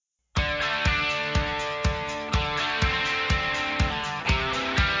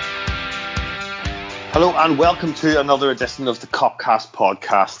Hello and welcome to another edition of the Copcast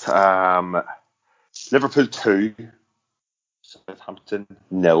podcast. Liverpool 2, Southampton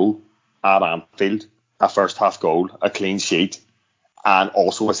 0 at Anfield. A first half goal, a clean sheet, and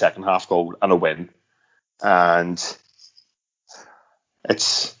also a second half goal and a win. And it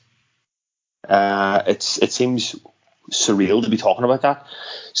seems surreal to be talking about that.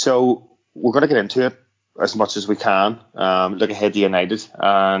 So we're going to get into it as much as we can. Look ahead to United,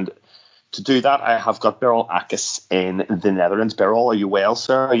 and to do that, I have got Beryl Akis in the Netherlands. Beryl, are you well,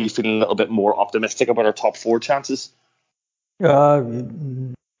 sir? Are you feeling a little bit more optimistic about our top four chances? Yes.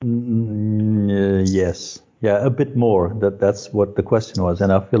 Yeah, a bit more. That's what the question was.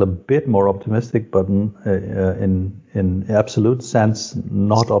 And I feel a bit more optimistic, but in absolute sense,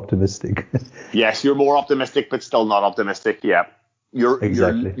 not optimistic. Yes, you're more optimistic, but still not optimistic. Yeah.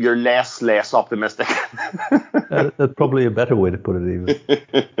 Exactly. You're less optimistic. That's probably a better way to put it, even.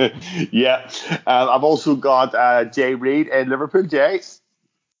 Yeah. I've also got Jay Reid in Liverpool. Jay?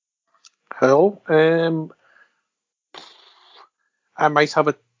 Hello. I might have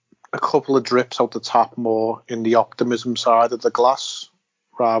a couple of drips out the top more in the optimism side of the glass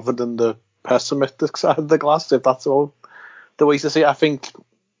rather than the pessimistic side of the glass, if that's all the way to see it. I think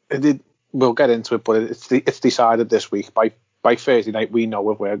we'll get into it, but it's decided this week. By Thursday night, we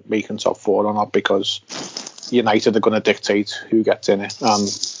know if we're making top four or not, because United are going to dictate who gets in it, and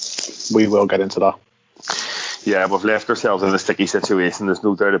we will get into that. Yeah, we've left ourselves in a sticky situation, there's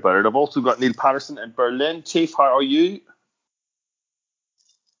no doubt about it. I've also got Neil Patterson in Berlin. Chief, how are you?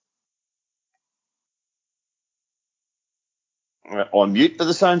 On mute by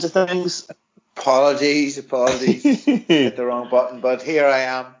the sounds of things. Apologies. Hit the wrong button, but here I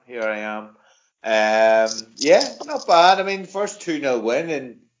am. Yeah, not bad. I mean, first 2-0 win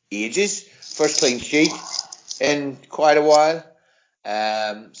in ages. First clean sheet in quite a while.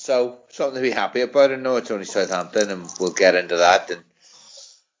 So something to be happy about. I know it's only Southampton, and we'll get into that.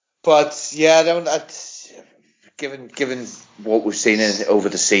 But yeah, given what we've seen over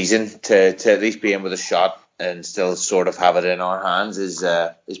the season, to at least be in with a shot and still sort of have it in our hands is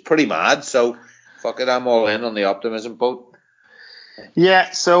pretty mad. So fuck it, I'm all in on the optimism boat. Yeah,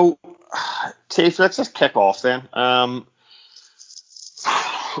 so Tiff, let's just kick off then.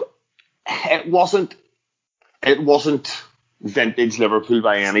 It wasn't vintage Liverpool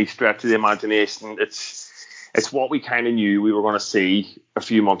by any stretch of the imagination. It's what we kind of knew we were going to see a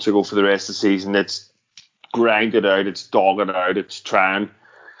few months ago for the rest of the season. It's grind it out, it's dog it out, it's try and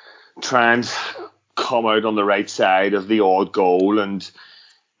come out on the right side of the odd goal. And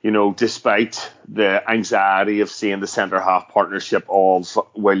you know, despite the anxiety of seeing the centre-half partnership of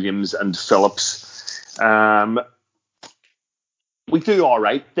Williams and Phillips, we do all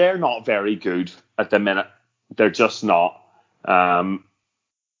right. They're not very good at the minute. They're just not. And,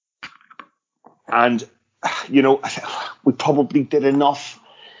 you know, we probably did enough.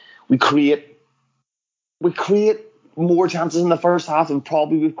 We create more chances in the first half than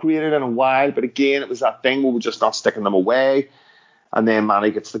probably we've created in a while. But again, it was that thing where we're just not sticking them away. And then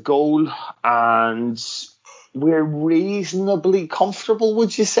Manny gets the goal, and we're reasonably comfortable,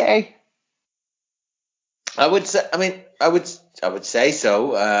 would you say? I would say say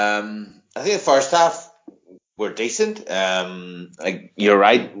so. I think the first half we're decent. You're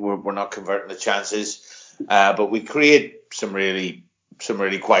right, we're not converting the chances, but we create some really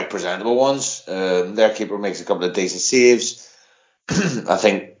quite presentable ones. Their keeper makes a couple of decent saves. I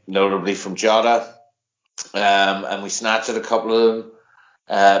think notably from Jota. And we snatch at a couple of them.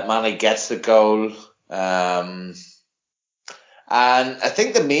 Manny gets the goal. And I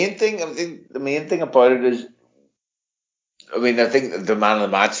think the main thing about it is, I think the man of the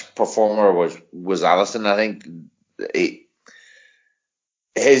match performer was Alisson. I think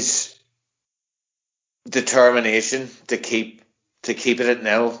his determination to keep it at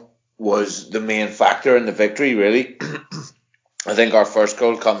 0 was the main factor in the victory, really. I think our first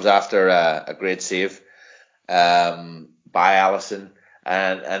goal comes after a great save by Alisson,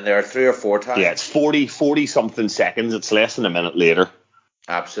 and there are 3 or 4 times. Yeah, it's 40 something seconds. It's less than a minute later.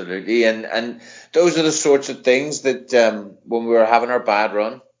 Absolutely, and those are the sorts of things that when we were having our bad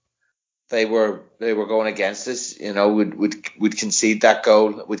run, they were going against us. You know, we'd concede that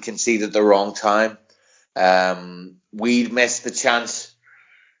goal. We'd concede at the wrong time. We'd missed the chance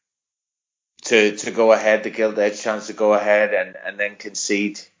to go ahead, the gilt edge chance to go ahead and then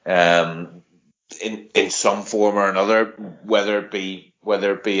concede in some form or another, whether it be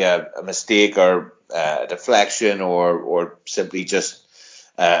a mistake or a deflection or simply just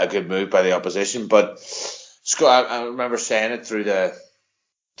a good move by the opposition. But Scott, I remember saying it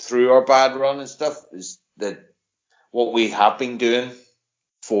through our bad run and stuff, is that what we have been doing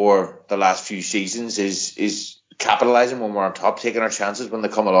for the last few seasons is capitalising when we're on top, taking our chances when they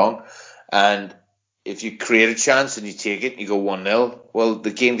come along. And if you create a chance and you take it, you go 1-0, well,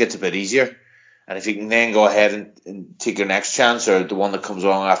 the game gets a bit easier. And if you can then go ahead and take your next chance or the one that comes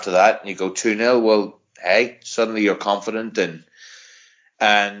along after that and you go 2-0, well, hey, suddenly you're confident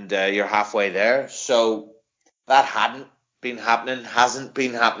and you're halfway there. So that hasn't been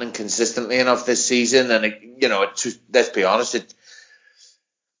happening consistently enough this season. And, let's be honest,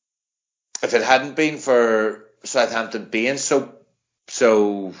 if it hadn't been for Southampton being so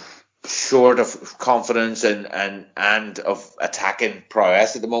short of confidence and of attacking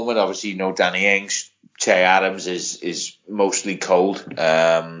prowess at the moment, obviously, Danny Ings, Che Adams is mostly cold. He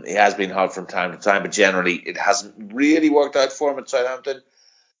has been hot from time to time, but generally it hasn't really worked out for him at Southampton.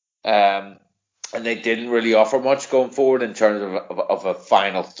 And they didn't really offer much going forward in terms of a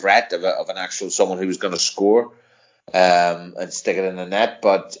final threat of an actual someone who was going to score and stick it in the net.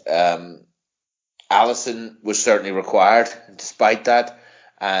 But Alisson was certainly required despite that,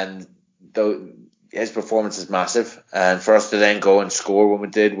 and though his performance is massive, and for us to then go and score when we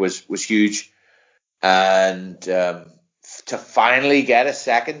did was huge, and to finally get a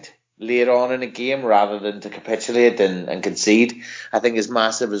second later on in a game rather than to capitulate and concede, I think is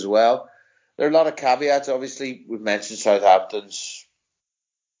massive as well. There are a lot of caveats. Obviously, we've mentioned Southampton's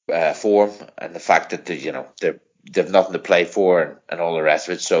form and the fact that they've nothing to play for and all the rest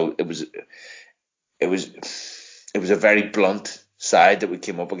of it. So it was a very blunt side that we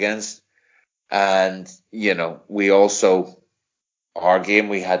came up against, and we also, our game,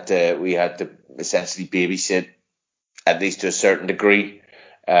 we had to essentially babysit, at least to a certain degree,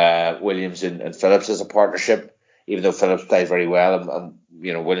 Williams and Phillips as a partnership. Even though Phillips played very well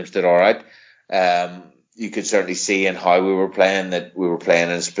and Williams did all right, you could certainly see in how we were playing that we were playing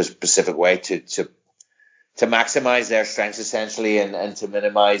in a specific way to maximise their strengths essentially and to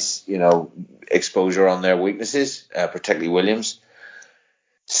minimise exposure on their weaknesses, particularly Williams.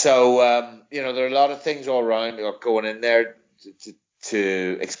 So there are a lot of things all around going in there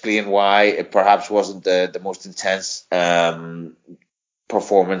to explain why it perhaps wasn't the most intense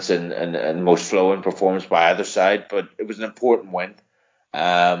performance and most flowing performance by either side, but it was an important win.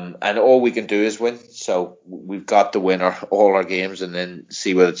 And all we can do is win. So we've got to win all our games and then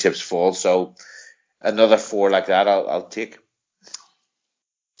see where the chips fall. So another 4 like that, I'll take.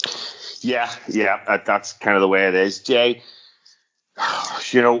 Yeah, that's kind of the way it is, Jay.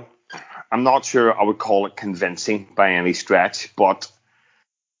 I'm not sure I would call it convincing by any stretch, but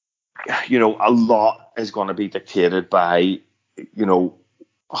a lot is going to be dictated by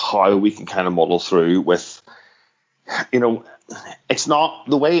how we can kind of muddle through with, it's not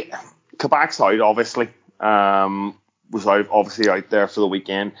the way Kabak's out, obviously, was out there for the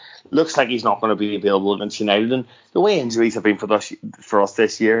weekend. Looks like he's not going to be available against United, and the way injuries have been for us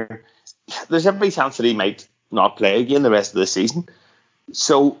this year, there's every chance that he might not play again the rest of the season.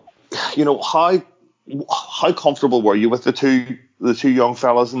 So, how comfortable were you with the two young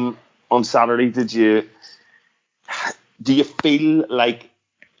fellas on Saturday? Do you feel like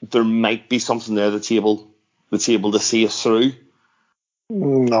there might be something there that's able to see us through?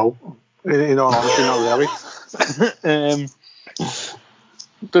 No, honestly, not really.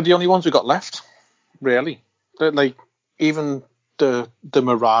 They're the only ones who got left, really. They're like, even the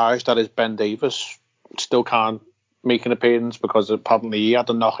mirage that is Ben Davies still can't make an appearance because apparently he had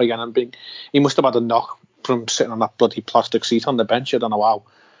a knock again, and he must have had a knock from sitting on that bloody plastic seat on the bench. I don't know how.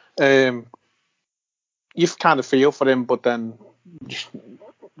 You kind of feel for him, but then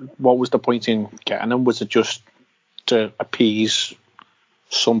what was the point in getting him? Was it just to appease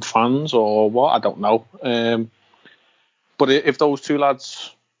some fans or what? I don't know. But if those two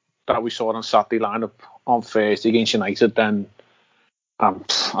lads that we saw on Saturday line up on Thursday against United, then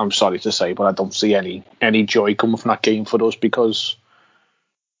I'm sorry to say, but I don't see any joy coming from that game for us, because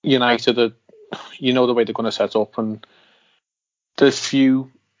United are, the way they're going to set up, and the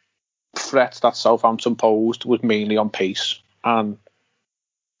few threats that Southampton posed was mainly on pace, and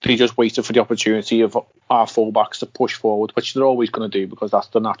they just waited for the opportunity of our fullbacks to push forward, which they're always going to do because that's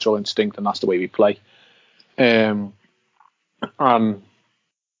the natural instinct and that's the way we play. And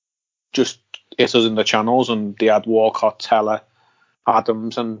just hit us in the channels, and they had Walcott, Teller,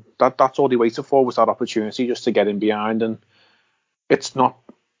 Adams, and that's all they waited for, was that opportunity just to get in behind. And it's not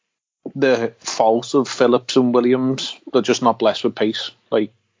the fault of Phillips and Williams, they're just not blessed with pace.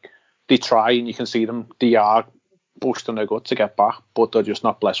 Like, they try and you can see them, they are busting their gut to get back, but they're just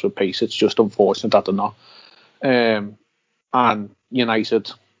not blessed with pace. It's just unfortunate that they're not. And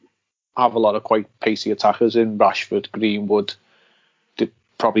United have a lot of quite pacey attackers in Rashford, Greenwood. They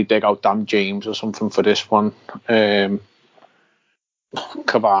probably dig out Dan James or something for this one.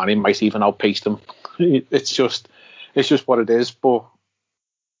 Cavani might even outpace them. It's just what it is. But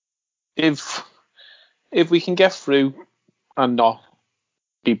if we can get through and not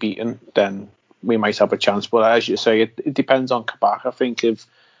be beaten, then we might have a chance. But as you say, it depends on Kabak. I think if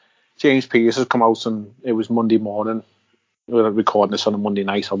James Pearce has come out and it was Monday morning, we're recording this on a Monday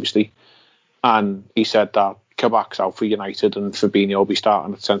night, obviously, and he said that Kabak's out for United and Fabinho will be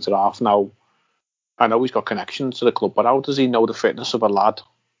starting at centre half. Now, I know he's got connections to the club, but how does he know the fitness of a lad?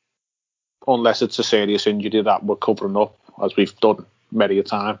 Unless it's a serious injury that we're covering up, as we've done many a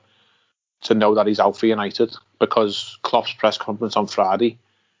time, to know that he's out for United. Because Klopp's press conference on Friday,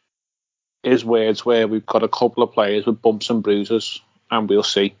 his words were, we've got a couple of players with bumps and bruises, and we'll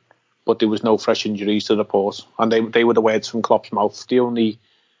see. But there was no fresh injuries to report. And they were the words from Klopp's mouth. The only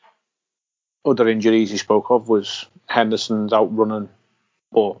other injuries he spoke of was Henderson's out running,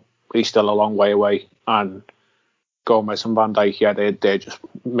 but he's still a long way away. And Gomez and Van Dijk, yeah, they're just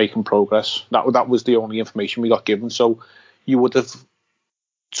making progress. That was the only information we got given. So you would have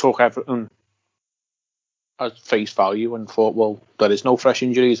took everything at face value and thought, well, there is no fresh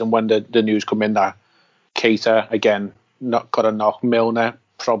injuries. And when the news come in that Keita, again, not got a knock, Milner,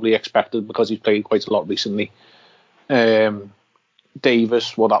 probably expected because he's played quite a lot recently.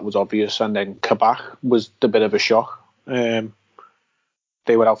 Davis, well, that was obvious. And then Kabak was the bit of a shock. They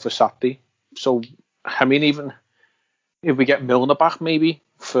were out for Saturday. So, I mean, even if we get Milner back maybe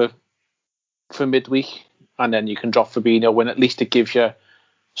for midweek, and then you can drop Fabinho, when at least it gives you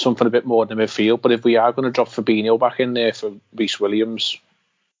something a bit more in the midfield. But if we are going to drop Fabinho back in there for Reece Williams,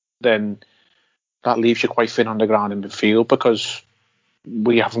 then that leaves you quite thin on the ground in midfield because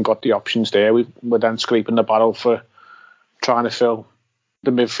we haven't got the options there. We're then scraping the barrel for trying to fill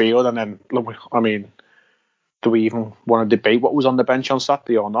the midfield. And then, I mean, do we even want to debate what was on the bench on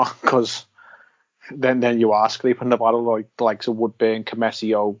Saturday or not? Because then you are scraping the barrel like the likes of Woodburn,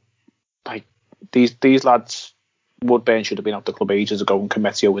 Comesio. Like these lads, Woodburn should have been out the club ages ago and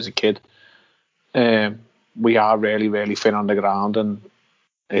Comesio was a kid. We are really, really thin on the ground, and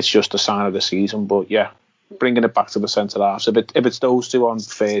it's just a sign of the season. But yeah, bringing it back to the centre half. So if it's those two on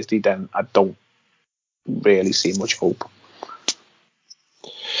Thursday, then I don't really see much hope.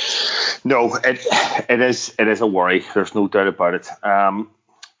 No, it is a worry. There's no doubt about it.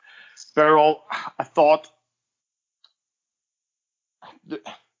 Beryl, I thought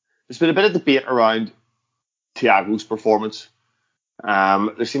there's been a bit of debate around Thiago's performance.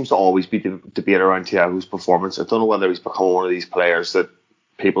 There seems to always be debate around Thiago's performance. I don't know whether he's become one of these players that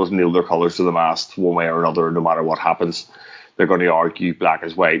people have nailed their colours to the mast one way or another. No matter what happens, they're going to argue black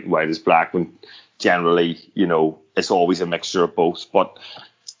is white, white is black, when generally, it's always a mixture of both. But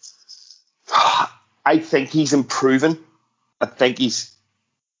I think he's improving. I think he's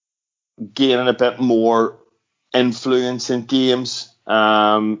gaining a bit more influence in games.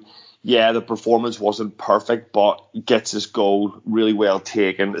 Yeah, the performance wasn't perfect, but he gets his goal really well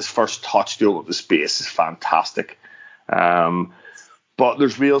taken. His first touch to open up the space is fantastic. But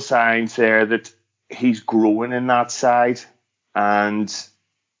there's real signs there that he's growing in that side. And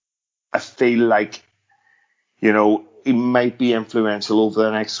I feel like, he might be influential over the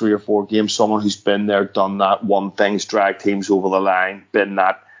next 3 or 4 games. Someone who's been there, done that, won things, dragged teams over the line, been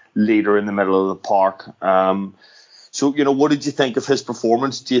that leader in the middle of the park. So, what did you think of his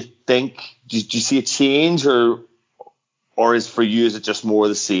performance? Did you see a change, or is for you, is it just more of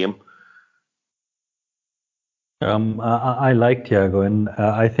the same? I like Thiago, and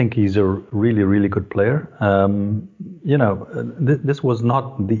I think he's a really, really good player. This was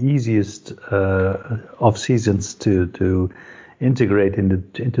not the easiest of seasons to integrate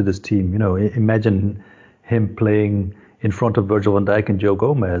into this team. Imagine him playing in front of Virgil van Dijk and Joe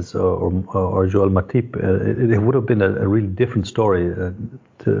Gomez or Joel Matip. It would have been a really different story,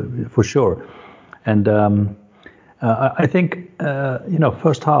 for sure. And I think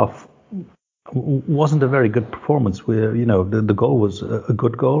first half wasn't a very good performance. The goal was a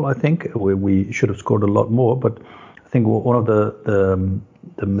good goal. I think we should have scored a lot more. But I think one of the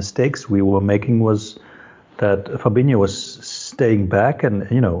mistakes we were making was that Fabinho was staying back, and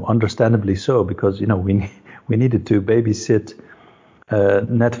understandably so, because we needed to babysit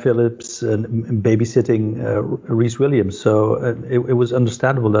Nat Phillips and babysitting Reece Williams. So it was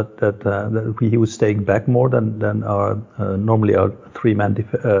understandable that he was staying back more than our normally our 3-man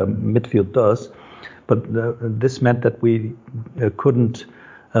midfield does. But this meant that we couldn't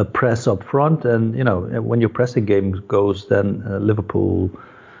press up front, and when your pressing game goes, then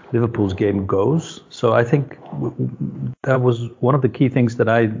Liverpool's game goes. So I think that was one of the key things that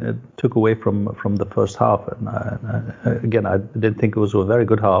I took away from the first half. And I didn't think it was a very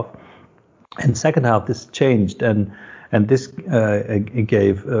good half. In second half, this changed, and And this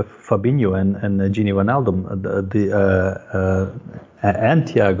gave Fabinho and Gini Wijnaldum and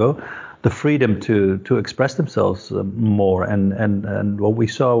Thiago the freedom to express themselves more. And what we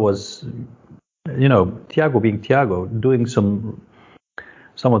saw was, Thiago being Thiago, doing some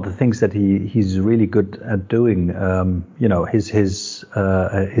of the things that he's really good at doing. His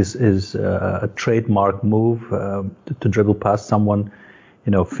trademark move to dribble past someone,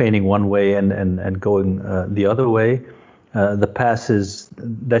 feigning one way and going the other way. The passes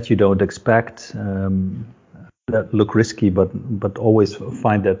that you don't expect, that look risky, but always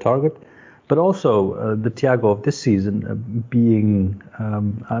find their target. But also the Thiago of this season being,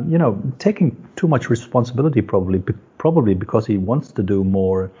 taking too much responsibility, probably because he wants to do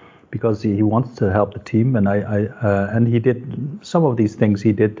more, because he wants to help the team, and he did some of these things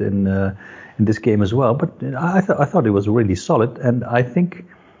he did in this game as well. But I thought it was really solid, and I think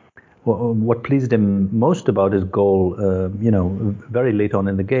what pleased him most about his goal, very late on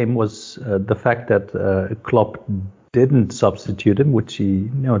in the game, was the fact that Klopp didn't substitute him, which he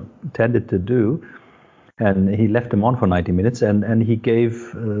tended to do, and he left him on for 90 minutes, and he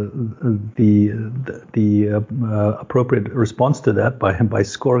gave the appropriate response to that by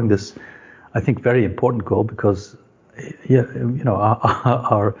scoring this, I think, very important goal, because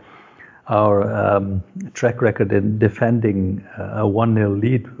our track record in defending a 1-0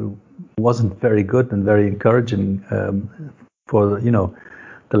 lead wasn't very good and very encouraging for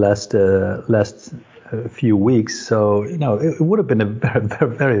the last few weeks. So it would have been a very,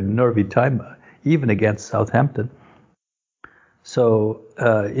 very, very nervy time, even against Southampton. So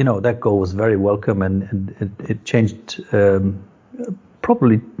that goal was very welcome, and it changed.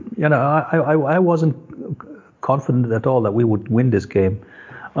 Probably, I wasn't confident at all that we would win this game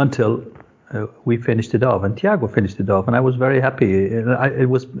until we finished it off, and Thiago finished it off, and I was very happy. It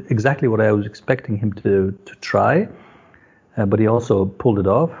was exactly what I was expecting him to try, but he also pulled it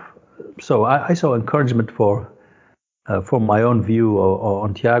off. So I saw encouragement for my own view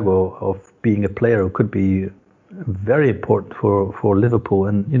on Thiago of being a player who could be very important for Liverpool,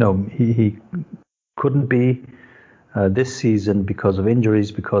 and he couldn't be this season because of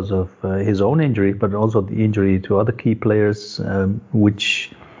injuries, because of his own injury, but also the injury to other key players,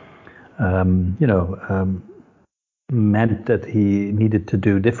 which meant that he needed to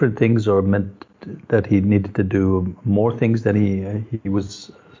do different things, or meant that he needed to do more things than he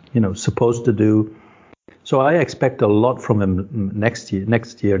was supposed to do. So I expect a lot from him next season.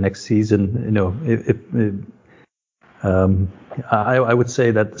 I would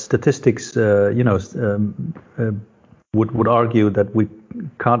say that statistics, would argue that we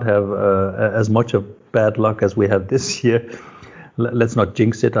can't have as much of bad luck as we have this year. Let's not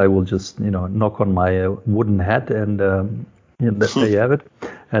jinx it. I will just knock on my wooden hat, and there you have it.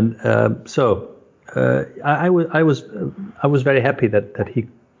 And so I was very happy that he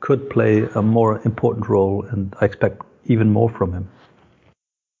could play a more important role, and I expect even more from him.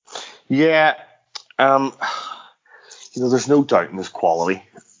 Yeah, there's no doubt in his quality,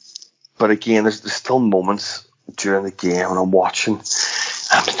 but again, there's still moments during the game when I'm watching,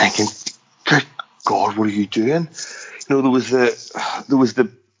 I'm thinking, good God, what are you doing? There was the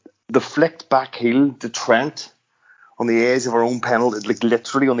flicked back heel to Trent on the edge of our own penalty, like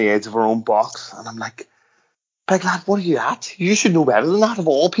literally on the edge of our own box, and I'm like, big lad, what are you at? You should know better than that. Of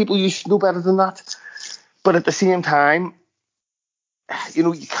all people, you should know better than that. But at the same time,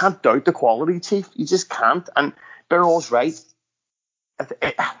 you can't doubt the quality, Chief. You just can't. And Birrell's right.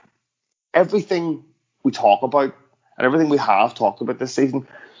 Everything we talk about and everything we have talked about this season,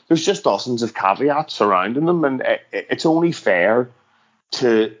 there's just dozens of caveats surrounding them, and it's only fair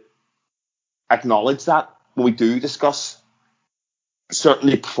to acknowledge that when we do discuss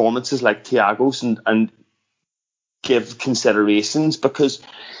certainly performances like Thiago's and give considerations, because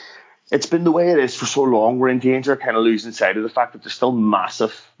it's been the way it is for so long. We're in danger of kind of losing sight of the fact that there's still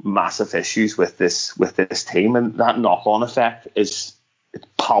massive issues with this team, and that knock-on effect it's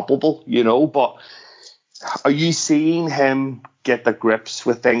palpable, But are you seeing him get the grips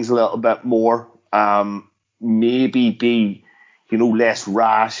with things a little bit more? Maybe be, less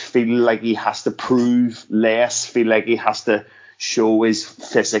rash, feel like he has to prove less, feel like he has to show his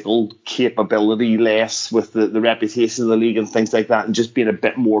physical capability less with the reputation of the league and things like that, and just being a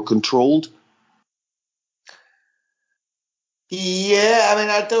bit more controlled? Yeah, I mean,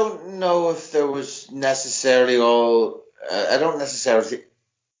 I don't know if there was necessarily I don't necessarily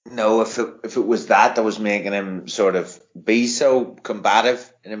know if it was that was making him sort of be so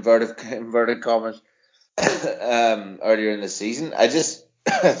combative in inverted commas earlier in the season. I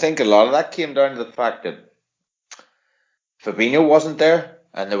think a lot of that came down to the fact that Fabinho wasn't there,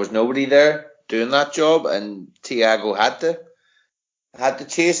 and there was nobody there doing that job, and Thiago had to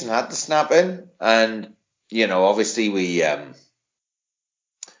chase and had to snap in, and obviously we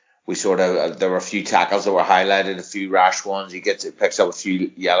sort of there were a few tackles that were highlighted, a few rash ones. He picks up a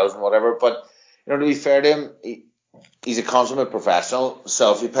few yellows and whatever, but to be fair to him, he's a consummate professional.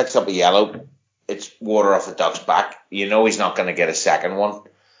 So if he picks up a yellow, it's water off a duck's back. He's not going to get a second one.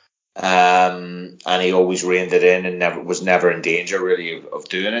 And he always reined it in and was never in danger really of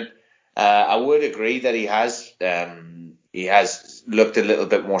doing it. I would agree that he has looked a little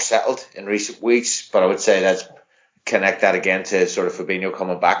bit more settled in recent weeks, but I would say connect that again to sort of Fabinho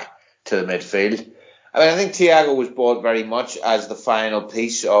coming back to the midfield. I think Thiago was bought very much as the final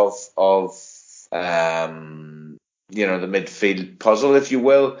piece of the midfield puzzle, if you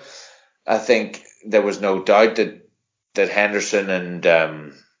will. I think there was no doubt that Henderson and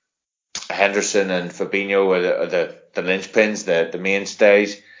Fabinho were the linchpins, the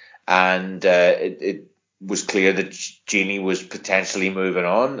mainstays, and it was clear that Gini was potentially moving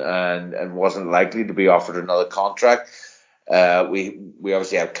on and wasn't likely to be offered another contract. We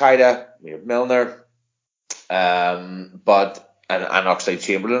obviously have Keita, we have Milner, and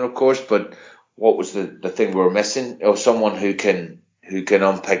Oxlade-Chamberlain, of course. But what was the thing we were missing? Someone who can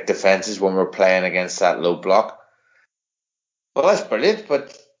unpick defences when we're playing against that low block. Well, that's brilliant,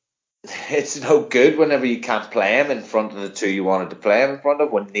 but it's no good whenever you can't play him in front of the two you wanted to play him in front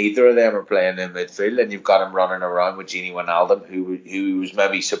of, when neither of them are playing in midfield, and you've got him running around with Gini Wijnaldum, who was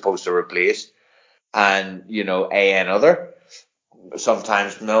maybe supposed to replace, and another.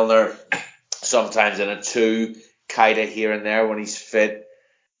 Sometimes Milner, sometimes in a two, Keita here and there when he's fit,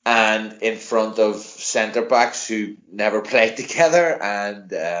 and in front of centre backs who never played together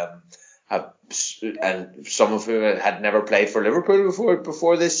and some of whom had never played for Liverpool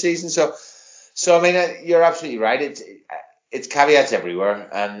before this season. So I mean, you're absolutely right. It's caveats everywhere,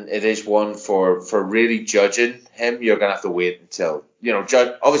 and it is one for really judging him. You're gonna have to wait until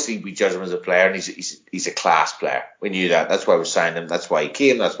obviously we judge him as a player, and he's a class player. We knew that. That's why we signed him. That's why he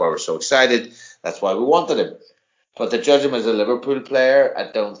came. That's why we're so excited. That's why we wanted him. But to judge him as a Liverpool player,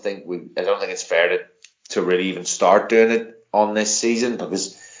 I don't think it's fair to really even start doing it on this season,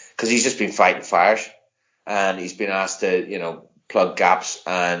 because he's just been fighting fires, and he's been asked to plug gaps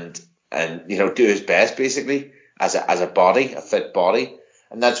and do his best basically as a body, a fit body,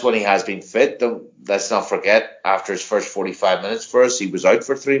 and that's when he has been fit. Let's not forget, after his first 45 minutes for us, he was out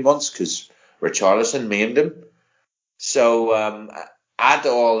for 3 months because Richarlison maimed him. So add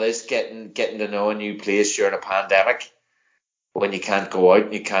to all this getting to know a new place during a pandemic, when you can't go out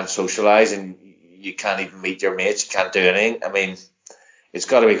and you can't socialise and you can't even meet your mates, you can't do anything. I mean, it's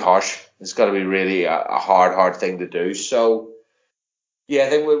got to be harsh. It's got to be really a hard thing to do. So, yeah, I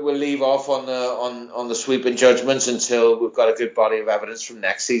think we'll leave off on the sweeping judgments until we've got a good body of evidence from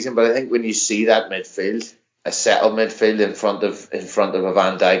next season. But I think when you see that midfield, a settled midfield in front of a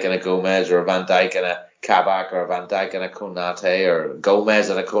Van Dijk and a Gomez, or a Van Dijk and a Kabak, or a Van Dijk and a Konate, or Gomez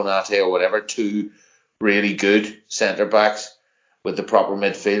and a Konate, or whatever, two really good centre backs with the proper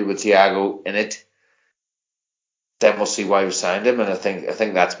midfield with Thiago in it, then we'll see why we signed him. And I think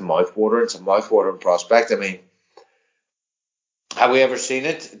that's mouthwatering. It's a mouthwatering prospect. I mean, have we ever seen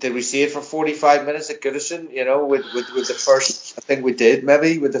it? Did we see it for 45 minutes at Goodison? With the first, I think we did,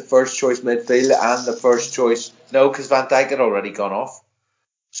 maybe, with the first choice midfield and the first choice. No, because Van Dijk had already gone off.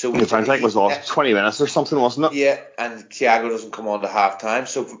 So Van Dijk was off 20 minutes or something, wasn't it? Yeah, and Thiago doesn't come on to half time.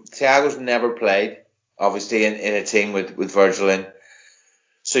 So Thiago's never played, obviously, in a team with Virgil in.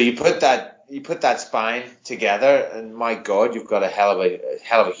 So you put that spine together, and my God, you've got a hell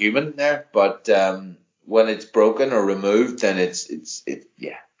of a human there. But when it's broken or removed, then it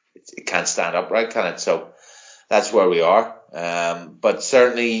can't stand upright, can it? So that's where we are. But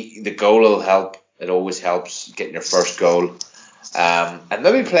certainly the goal will help. It always helps getting your first goal. And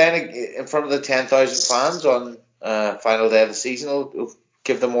maybe playing in front of the 10,000 fans on final day of the season will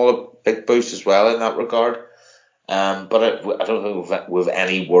give them all a big boost as well in that regard. But I don't think we've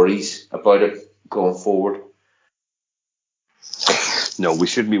any worries about it going forward. No, we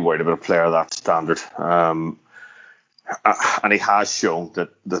shouldn't be worried about a player of that standard. And he has shown that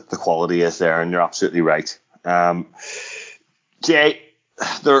the quality is there, and you're absolutely right. Jay,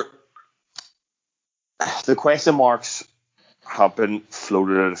 the question marks have been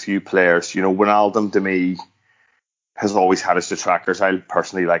floated at a few players. Wijnaldum, to me, has always had his detractors. I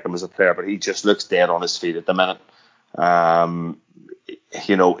personally like him as a player, but he just looks dead on his feet at the minute.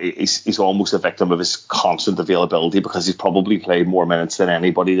 He's almost a victim of his constant availability, because he's probably played more minutes than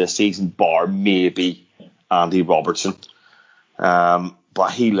anybody this season, bar maybe Andy Robertson.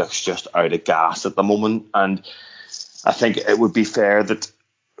 But he looks just out of gas at the moment, and I think it would be fair that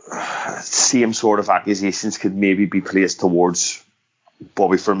same sort of accusations could maybe be placed towards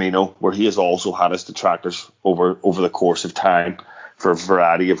Bobby Firmino, where he has also had his detractors over the course of time for a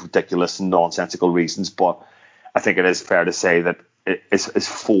variety of ridiculous and nonsensical reasons. But I think it is fair to say that his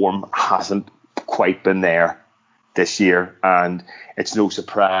form hasn't quite been there this year, and it's no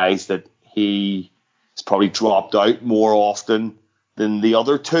surprise that he has probably dropped out more often than the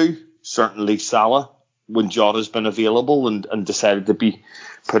other two. Certainly Salah, when Jota's been available and decided to be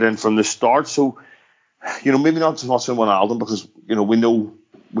put in from the start. So, maybe not so much on Wijnaldum, because, we know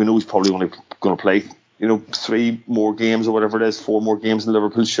he's probably only going to play, 3 more games or whatever it is, 4 more games in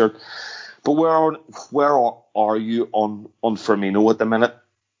Liverpool's shirt. But where are you on Firmino at the minute?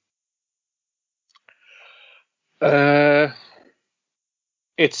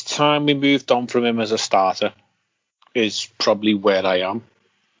 It's time we moved on from him as a starter, is probably where I am.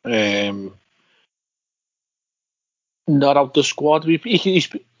 Not out the squad. He's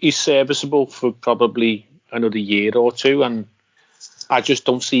serviceable for probably another year or two, and I just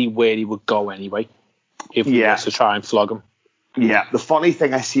don't see where he would go anyway if we were to try and flog him. Yeah, the funny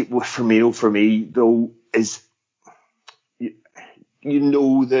thing I see with Firmino for me though is,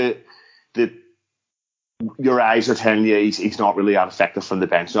 that your eyes are telling you he's not really that effective from the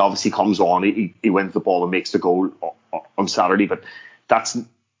bench. And obviously comes on, he wins the ball and makes the goal on Saturday, but that's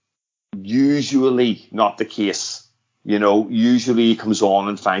usually not the case. Usually he comes on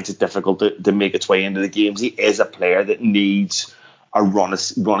and finds it difficult to make its way into the games. He is a player that needs a run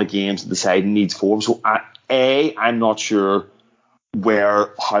of games to the side and needs form. So I'm not sure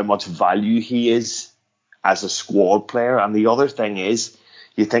how much value he is as a squad player. And the other thing is,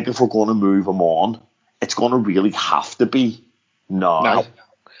 you think if we're going to move him on, it's going to really have to be now.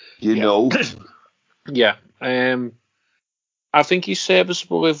 Yeah. I think he's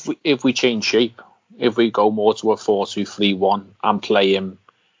serviceable if we change shape. If we go more to a 4-2-3-1 and play him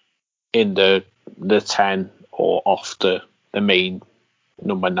in the 10 or off the main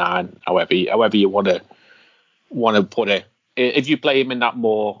number 9, however you want to put it. If you play him in that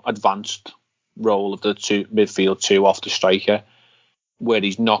more advanced role of the midfield 2 off the striker, where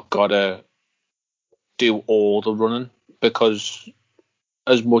he's not got to do all the running, because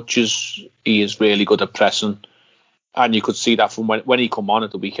as much as he is really good at pressing, and you could see that from when he come on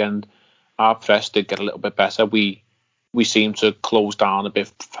at the weekend, our press did get a little bit better. We seem to close down a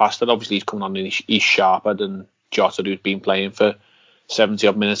bit faster. Obviously, he's coming on and he's sharper than Jota, who's been playing for 70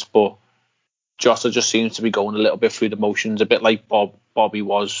 odd minutes, but Jota just seems to be going a little bit through the motions, a bit like Bobby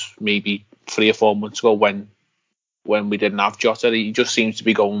was maybe 3 or 4 months ago when we didn't have Jota. He just seems to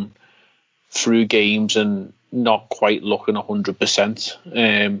be going through games and not quite looking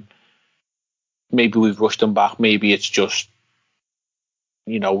 100%. Maybe we've rushed him back. Maybe it's just,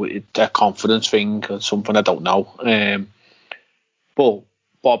 a confidence thing or something. I don't know. But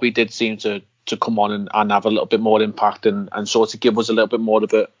Bobby did seem to come on and have a little bit more impact and sort of give us a little bit more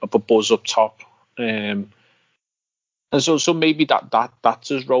of a buzz up top. And so maybe that's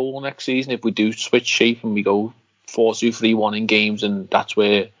his role next season if we do switch shape and we go 4-2-3-1 in games, and that's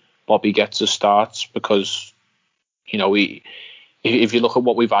where Bobby gets his starts, because if you look at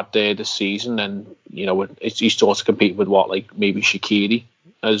what we've had there this season, then he's sort of competing with like maybe Shaqiri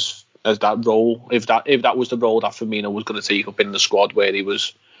as that role. If that was the role that Firmino was going to take up in the squad, where he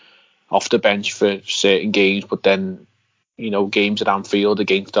was off the bench for certain games, but then games at Anfield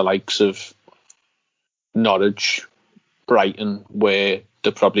against the likes of Norwich, Brighton, where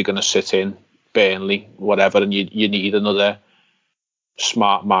they're probably going to sit in, Burnley, whatever, and you need another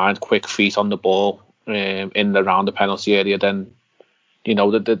smart mind, quick feet on the ball in and around the penalty area, then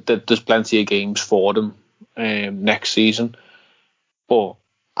there's plenty of games for them next season. But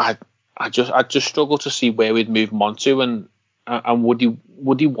I just struggle to see where we'd move him on to, and would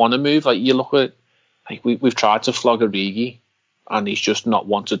he want to move? Like, you look at, like, we've tried to flog Origi and he's just not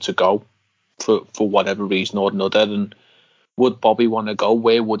wanted to go for whatever reason or another. And would Bobby want to go?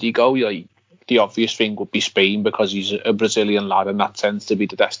 Where would he go? Like, the obvious thing would be Spain, because he's a Brazilian lad and that tends to be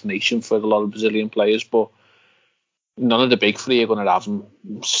the destination for a lot of Brazilian players. But none of the big 3 are going to have him.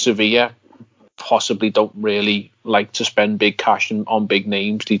 Sevilla possibly don't really like to spend big cash on big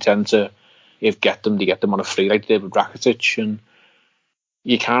names. They tend to, if get them, they get them on a free, like they did with Rakitic. And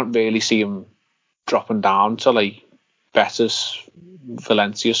you can't really see him dropping down to like Betis,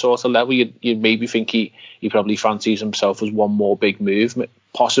 Valencia sort of level. You'd maybe think he probably fancies himself as one more big move,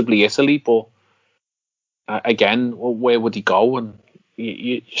 possibly Italy, but again, where would he go? And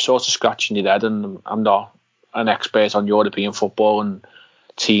you're sort of scratching your head, and I'm not an expert on European football and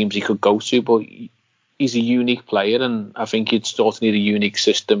teams he could go to, but he's a unique player, and I think he'd sort of need a unique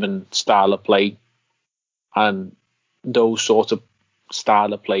system and style of play, and those sort of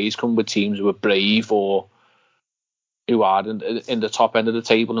style of plays come with teams who are brave or who are in the top end of the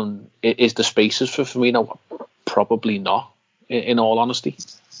table, and is the spaces for Firmino? Probably not, in all honesty.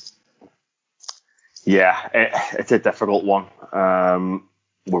 Yeah, it's a difficult one.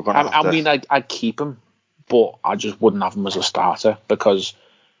 We're gonna. I mean, I'd keep him, but I just wouldn't have him as a starter because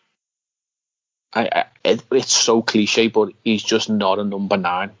it's so cliche, but he's just not a number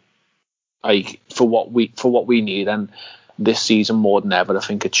 9. Like for what we need, and this season more than ever, I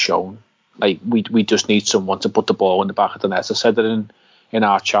think it's shown. Like we just need someone to put the ball in the back of the net. I said that in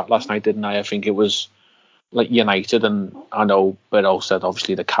our chat last night, didn't I? I think it was like United, and I know Bill said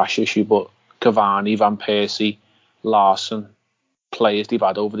obviously the cash issue, but Cavani, Van Persie, Larson, players they've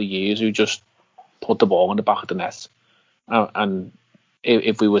had over the years who just put the ball in the back of the net. And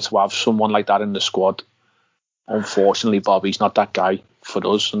if we were to have someone like that in the squad, unfortunately, Bobby's not that guy for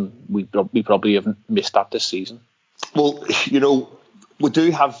us, and we probably have missed that this season. Well, we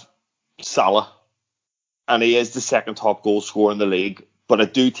do have Salah, and he is the second top goal scorer in the league. But I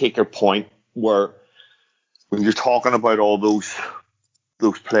do take your point where when you're talking about all those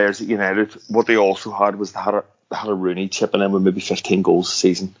players at United, what they also had was they had a Rooney chipping in with maybe 15 goals a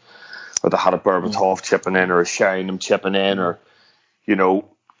season, or they had a Berbatov chipping in, or a Sheringham chipping in, or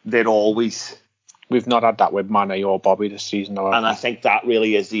they'd always. We've not had that with Mane or Bobby this season, though. And I think that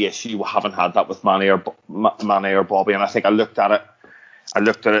really is the issue. We haven't had that with Mane or Bobby. And I think I looked at it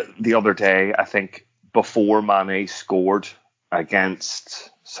the other day. I think before Mane scored against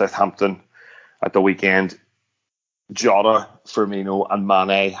Southampton at the weekend, Jota, Firmino and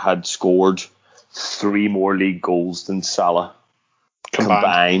Mane had scored 3 more league goals than Salah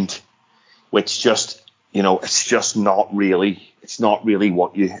combined, which just, it's just not really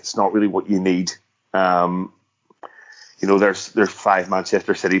what you need. There's 5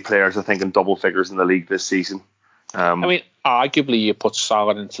 Manchester City players, I think, in double figures in the league this season. I mean, arguably you put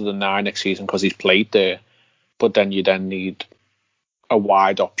Salah into the 9 next season because he's played there, but then you need a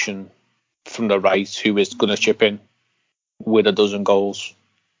wide option from the right who is going to chip in with a dozen goals.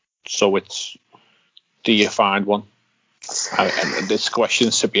 So it's, do you find one? And this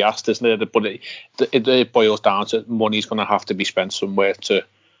question's to be asked, isn't it? But it boils down to money's going to have to be spent somewhere to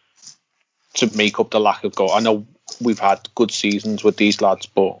make up the lack of goal. I know we've had good seasons with these lads,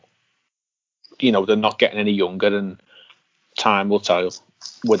 but they're not getting any younger, and time will tell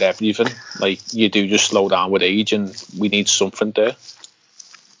with everything. Like, you do just slow down with age, and we need something there.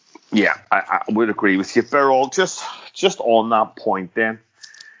 Yeah, I would agree with you, Beryl. Just on that point, then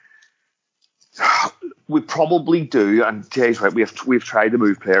we probably do, and Jay's right. We've tried to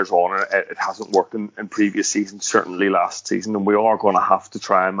move players on, and it hasn't worked in previous seasons, certainly last season, and we are going to have to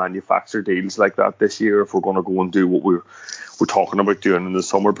try and manufacture deals like that this year if we're going to go and do what we're talking about doing in the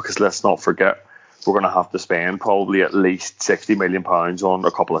summer. Because let's not forget, we're going to have to spend probably at least £60 million on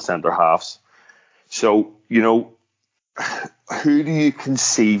a couple of centre halves. So who do you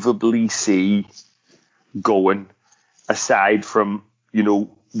conceivably see going aside from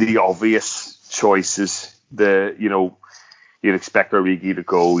the obvious choices? You'd expect Origi to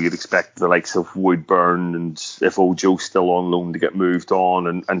go, you'd expect the likes of Woodburn, and if Ojo's still on loan, to get moved on,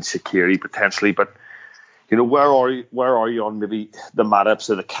 and Shaqiri potentially. But where are you on maybe the Matips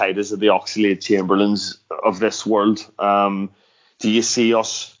or the Kaitas or the Oxlade-Chamberlains of this world? Do you see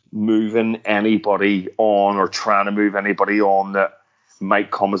us moving anybody on, or trying to move anybody on, that might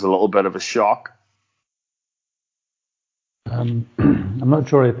come as a little bit of a shock? I'm not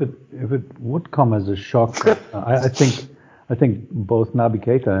sure if it would come as a shock. I think both Naby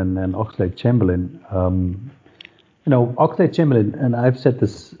Keita and Oxlade-Chamberlain. Oxlade-Chamberlain, and I've said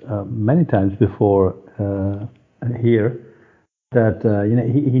this many times before here, that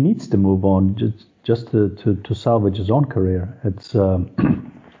he needs to move on just to salvage his own career. It's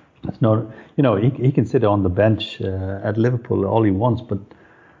not, he can sit on the bench at Liverpool all he wants, but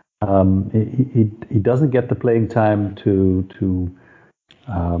he doesn't get the playing time to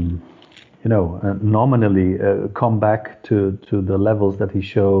nominally come back to the levels that he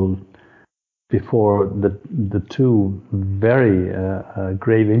showed before the 2 very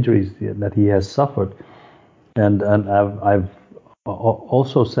grave injuries that he has suffered. And I've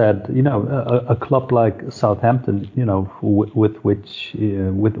also said, a club like Southampton, with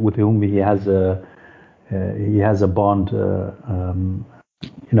whom he has a bond,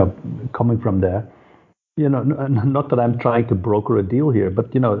 coming from there. Not that I'm trying to broker a deal here,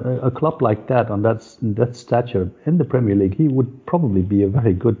 but a club like that on that stature in the Premier League, he would probably be a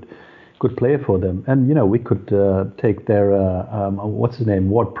very good player for them. And we could take their what's his name,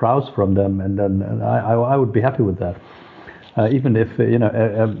 Ward-Prowse from them, and then I would be happy with that. Even if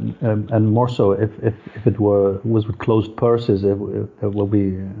and more so if it was with closed purses, what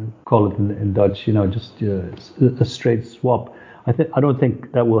we call it in Dutch, just a straight swap. I don't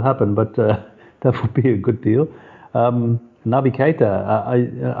think that will happen, but that would be a good deal. Naby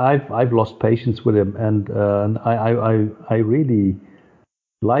Keita, I've lost patience with him, and I really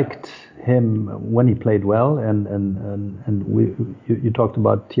liked him when he played well, and you talked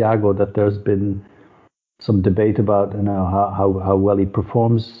about Thiago, that there's been some debate about how well he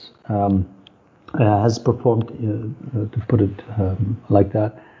performs, has performed, to put it like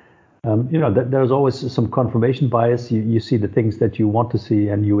that. There's always some confirmation bias. You see the things that you want to see,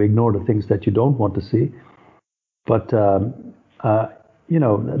 and you ignore the things that you don't want to see. But the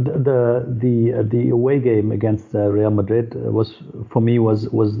away game against Real Madrid was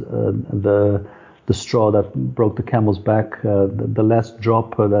the straw that broke the camel's back, the last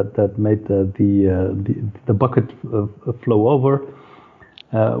drop that made the bucket flow over.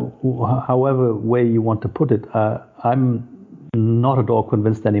 However way you want to put it, I'm not at all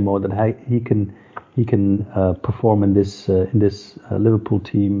convinced anymore that he can perform in this Liverpool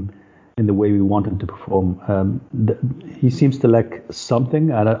team in the way we want him to perform. He seems to lack something,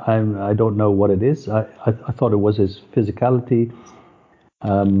 and I don't know what it is. I thought it was his physicality.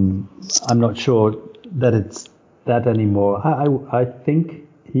 I'm not sure that it's that anymore. I think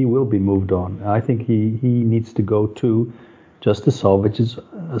he will be moved on. I think he needs to go to just to salvage his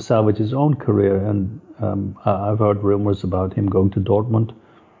own career. And I've heard rumors about him going to Dortmund.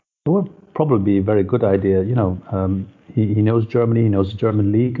 It would probably be a very good idea. He knows Germany, he knows the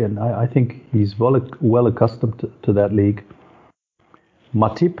German league, and I think he's well accustomed to that league.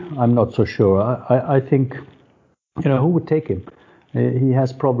 Matip, I'm not so sure. I think, who would take him? He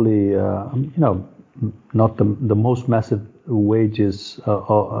has probably, not the most massive wages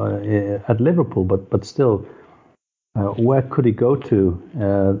at Liverpool, but still, where could he go to?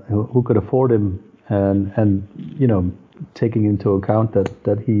 Who could afford him? And taking into account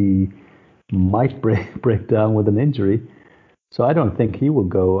that he might break down with an injury. So I don't think he will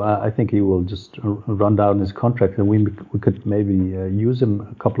go. I think he will just run down his contract, and we could maybe use him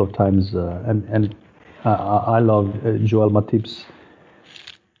a couple of times. And I love Joel Matip's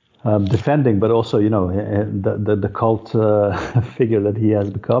defending, but also the cult figure that he has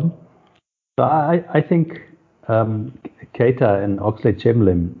become. So I think Keita and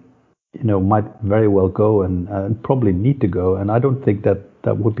Oxlade-Chamberlain, might very well go and probably need to go, and I don't think that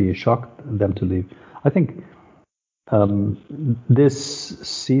would be a shock them to leave. I think this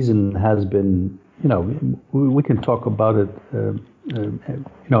season has been, we can talk about it.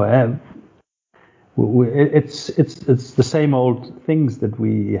 It's the same old things that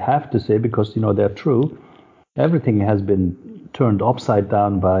we have to say because they're true. Everything has been turned upside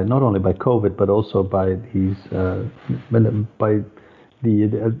down by not only by COVID but also by these by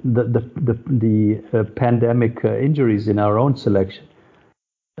the pandemic injuries in our own selection,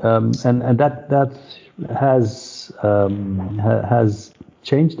 and that has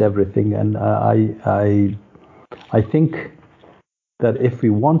changed everything. And I think that if we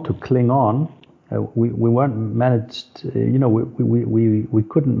want to cling on, we weren't managed. We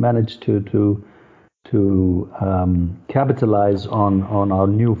couldn't manage to capitalize on our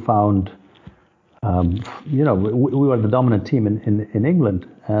newfound. We were the dominant team in England,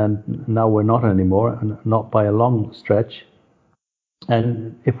 and now we're not anymore, and not by a long stretch.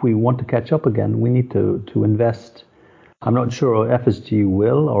 And if we want to catch up again, we need to invest. I'm not sure FSG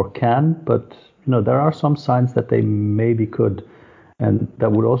will or can, but there are some signs that they maybe could, and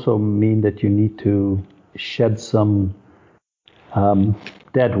that would also mean that you need to shed some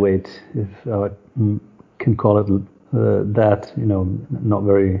dead weight, if I can call it that. Not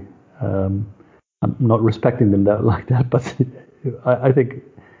very. I'm not respecting them like that, but I think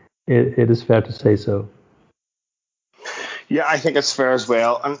it is fair to say so. Yeah, I think it's fair as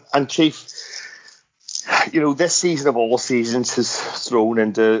well. And Chief, this season of all seasons has thrown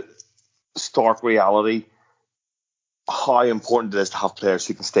into stark reality how important it is to have players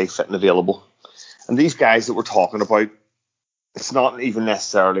who can stay fit and available. And these guys that we're talking about, it's not even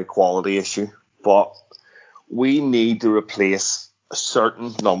necessarily a quality issue, but we need to replace a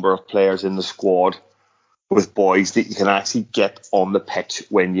certain number of players in the squad with boys that you can actually get on the pitch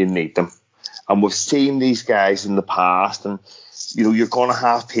when you need them. And we've seen these guys in the past, and you're going to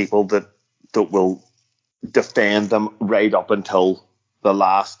have people that will defend them right up until the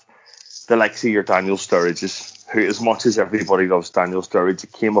likes of your Daniel Sturridges, who, as much as everybody loves Daniel Sturridge,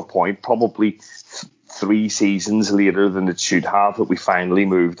 it came a point probably 3 seasons later than it should have that we finally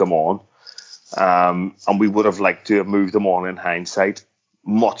moved them on. And we would have liked to have moved them on in hindsight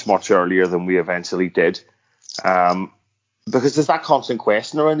much, much earlier than we eventually did. because there's that constant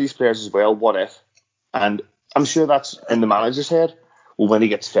question around these players as well. What if? And I'm sure that's in the manager's head. Well, when he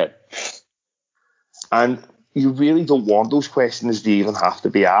gets fit, and you really don't want those questions to even have to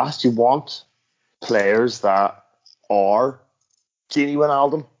be asked. You want players that are Gini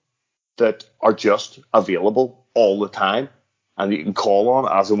Wijnaldum, that are just available all the time, and you can call on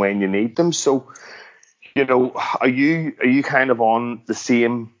as and when you need them. So, are you kind of on the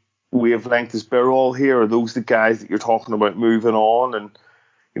same wavelength as Birol here? Are those the guys that you're talking about moving on? And,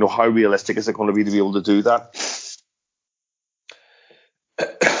 how realistic is it going to be able to do that?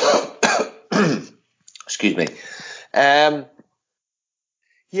 Excuse me. Yeah,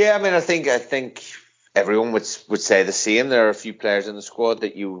 I mean, I think everyone would say the same. There are a few players in the squad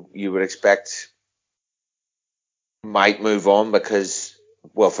that you would expect might move on because,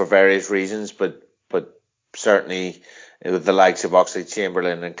 well, for various reasons, but certainly with the likes of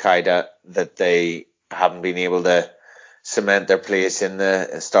Oxlade-Chamberlain and Kaida, that they haven't been able to cement their place in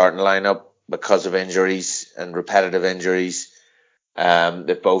the starting lineup because of injuries and repetitive injuries.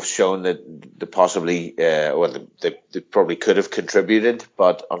 They've both shown that they probably could have contributed,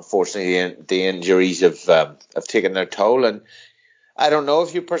 but unfortunately the injuries have taken their toll. And I don't know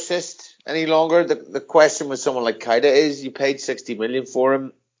if you persist any longer. The question with someone like Kaida is, you paid 60 million for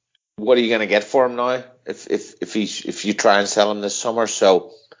him. What are you going to get for him now if you try and sell him this summer?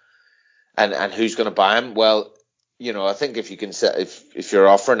 So, and who's going to buy him? Well, I think if you can if you're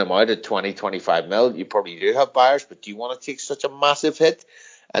offering him out at 20, 25 mil, you probably do have buyers, but do you want to take such a massive hit?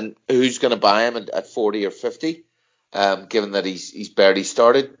 And who's going to buy him at 40 or 50? Given that he's barely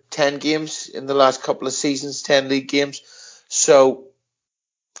started 10 games in the last couple of seasons, 10 league games. So,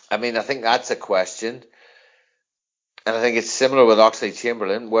 I mean, I think that's a question. And I think it's similar with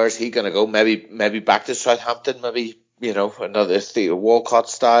Oxlade-Chamberlain. Where's he going to go? Maybe back to Southampton. Maybe, another Theo Walcott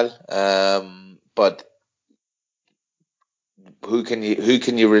style. But who can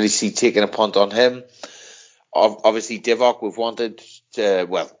you really see taking a punt on him? Obviously, Divock, we've wanted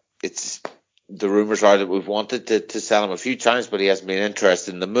to, it's the rumours are that we've wanted to sell him a few times, but he hasn't been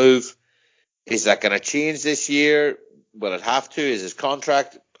interested in the move. Is that going to change this year? Will it have to? Is his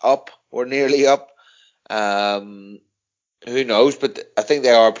contract up or nearly up? Who knows? But I think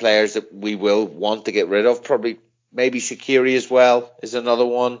there are players that we will want to get rid of. Probably, maybe Shaqiri as well is another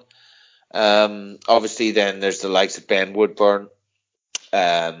one. Obviously, then there's the likes of Ben Woodburn.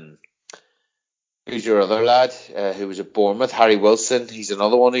 Who's your other lad who was at Bournemouth? Harry Wilson. He's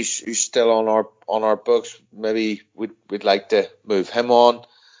another one who's still on our books. Maybe we'd like to move him on.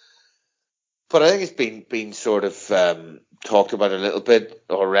 But I think it's been sort of talked about a little bit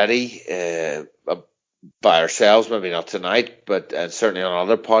already by ourselves. Maybe not tonight, but certainly on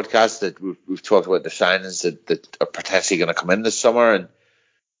other podcasts that we've talked about the signings that are potentially going to come in this summer. And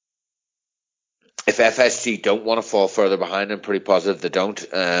if FSG don't want to fall further behind, I'm pretty positive they don't.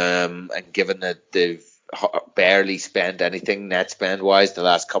 And given that they've barely spent anything net spend wise the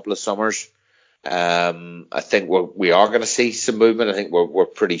last couple of summers, I think we are going to see some movement. I think we're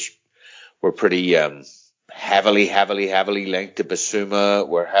pretty heavily linked to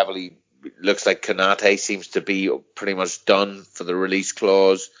Basuma. Looks like Konate seems to be pretty much done for the release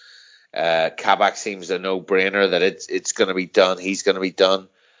clause. Kabak seems a no-brainer that it's going to be done. He's going to be done.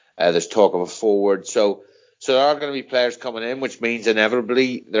 There's talk of a forward. So there are going to be players coming in, which means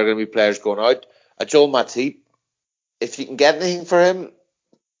inevitably there are going to be players going out. Joel Matip, if you can get anything for him,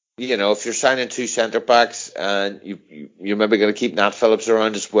 if you're signing two centre-backs and you're maybe going to keep Nat Phillips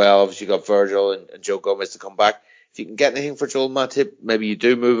around as well, obviously you've got Virgil and Joe Gomez to come back. If you can get anything for Joel Matip, maybe you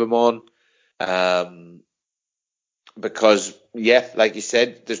do move him on. Because, like you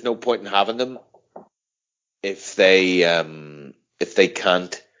said, there's no point in having them if they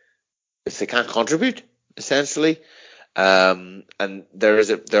can't contribute, essentially. And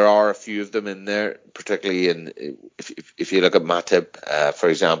there are a few of them in there, particularly if you look at Matip, for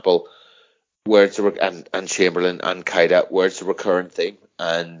example, where it's and Chamberlain and Kaida, where it's a recurrent theme,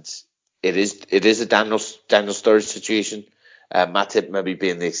 and it is a Daniel Sturridge situation. Matip maybe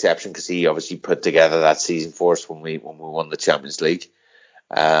being the exception because he obviously put together that season for us when we won the Champions League.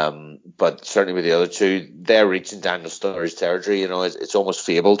 But certainly with the other two, they're reaching Daniel Sturridge territory. It's almost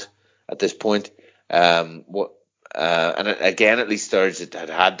fabled at this point. And again, at least Sturridge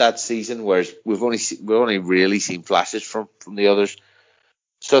had that season, whereas we've only really seen flashes from the others.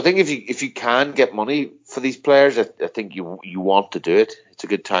 So I think if you can get money for these players, I think you want to do it. It's a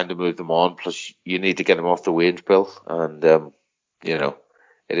good time to move them on. Plus, you need to get them off the wage bill, and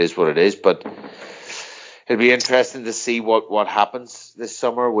it is what it is. But it'll be interesting to see what happens this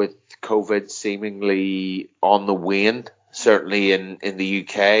summer with COVID seemingly on the wane certainly in the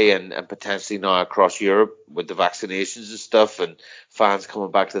UK and potentially now across Europe with the vaccinations and stuff, and fans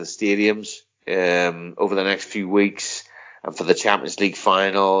coming back to the stadiums over the next few weeks, and for the Champions League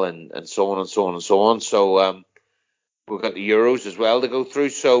final and so on and so on and so on. So we've got the Euros as well to go through.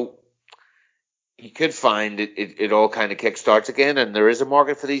 So you could find it all kind of kickstarts again, and there is a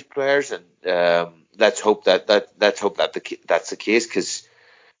market for these players, and let's hope that's the case, because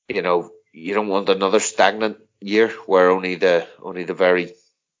you don't want another stagnant year where only the very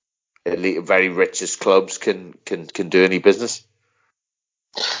elite, very richest clubs can do any business.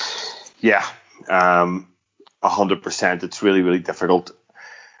 Yeah, 100%. It's really, really difficult,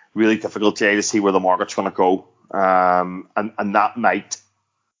 Jay, to see where the market's going to go, and that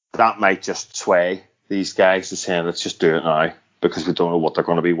might just sway these guys to saying, let's just do it now, because we don't know what they're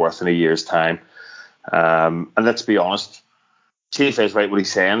going to be worth in a year's time. And let's be honest, Chief is right what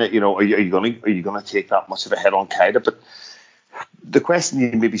he's saying. That are you going to take that much of a hit on Keita? But the question you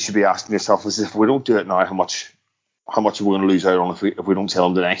maybe should be asking yourself is, if we don't do it now, how much are we going to lose out on if we don't sell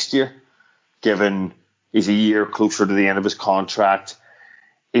him the next year? Given he's a year closer to the end of his contract,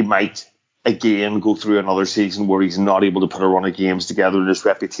 he might again go through another season where he's not able to put a run of games together and his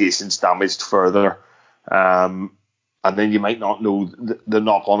reputation's damaged further. And then you might not know the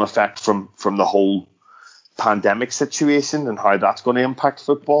knock-on effect from the whole pandemic situation and how that's going to impact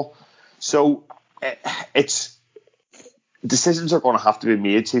football. So it's decisions are going to have to be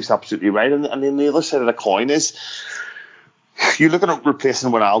made. Chief's absolutely right. And then the other side of the coin is, you're looking at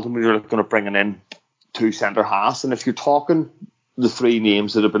replacing Wijnaldum, you're looking at bringing in two centre halves, and if you're talking the three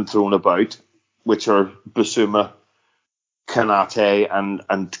names that have been thrown about, which are Bissouma, Kanate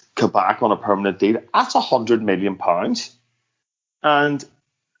and Kabak on a permanent deal, that's £100 million. And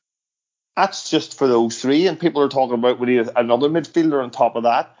that's just for those three. And people are talking about we need another midfielder on top of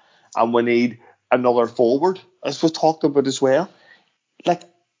that, and we need another forward, as was talked about as well. Like,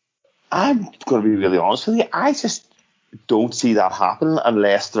 I'm going to be really honest with you, I just don't see that happening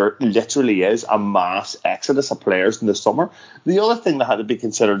unless there literally is a mass exodus of players in the summer. The other thing that had to be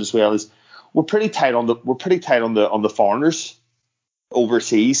considered as well is we're pretty tight on the foreigners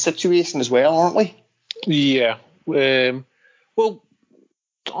overseas situation as well, aren't we? Yeah. Well,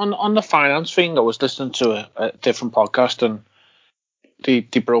 on the finance thing, I was listening to a different podcast, and they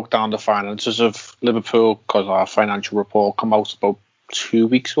broke down the finances of Liverpool, because our financial report come out about 2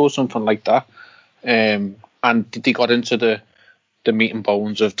 weeks ago, something like that. And they got into the meat and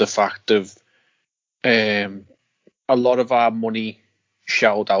bones of the fact of a lot of our money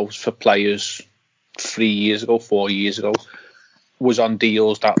shelled out for players 4 years ago was on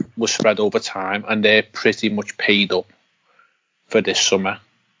deals that were spread over time, and they're pretty much paid up for this summer,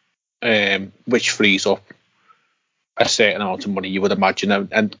 which frees up a certain amount of money, you would imagine.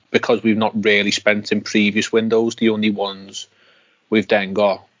 And because we've not really spent in previous windows, the only ones we've then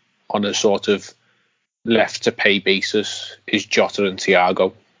got on a sort of left to pay basis is Jota and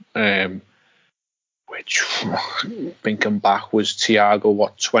Thiago, which, thinking back, was Thiago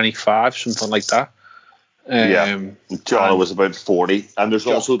 25, something like that. Jota was about 40, and there's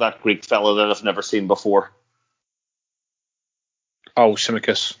also that Greek fella that I've never seen before. Oh,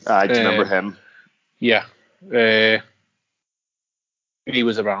 Tsimikas. Do you remember him? Yeah. He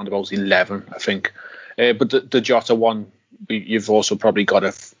was around about 11, I think. But the Jota one, you've also probably got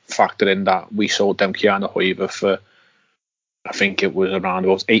to factor in that we sold them Keanu Hoiver for, I think it was around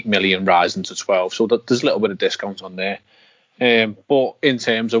about 8 million, rising to 12. So there's a little bit of discount on there. But in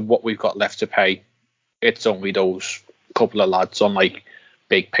terms of what we've got left to pay, it's only those couple of lads on like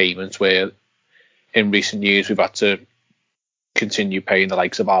big payments, where in recent years we've had to continue paying the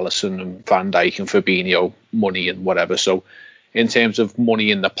likes of Alisson and Van Dijk and Fabinho money and whatever. So in terms of money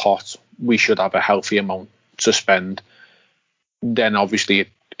in the pot, we should have a healthy amount to spend. Then obviously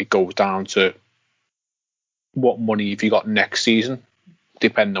it goes down to what money have you got next season,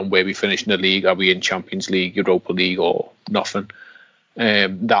 depending on where we finish in the league. Are we in Champions League, Europa League, or nothing?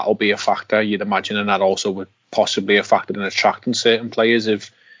 That'll be a factor, you'd imagine, and that also would possibly a factor in attracting certain players.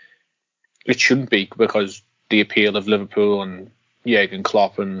 If it shouldn't be, because the appeal of Liverpool and Jurgen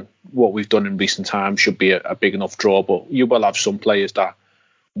Klopp and what we've done in recent times should be a big enough draw. But you will have some players that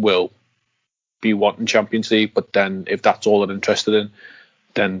will be wanting Champions League, but then if that's all they're interested in,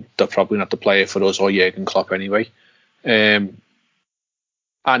 then they're probably not the player for us or Jurgen Klopp anyway. And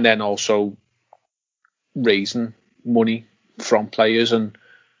then also raising money from players, and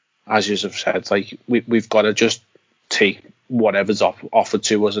as you have said, like we've got to just take whatever's offered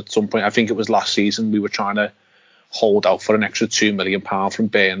to us at some point. I think it was last season we were trying to hold out for an extra £2 million from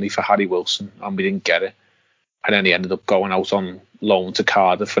Burnley for Harry Wilson, and we didn't get it. And then he ended up going out on loan to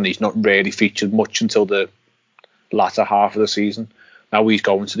Cardiff, and he's not really featured much until the latter half of the season. Now he's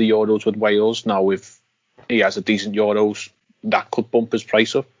going to the Euros with Wales. Now if he has a decent Euros, that could bump his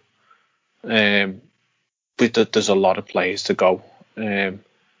price up. But there's a lot of players to go. And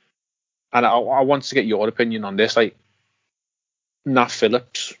I want to get your opinion on this. Like, Nat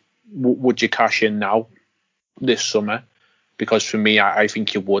Phillips, would you cash in now this summer? Because for me, I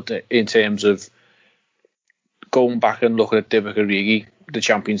think you would, in terms of going back and looking at Divock Origi, the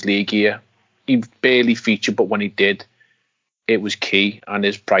Champions League year. He barely featured, but when he did, it was key, and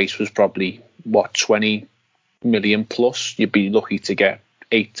his price was probably, 20 million plus. You'd be lucky to get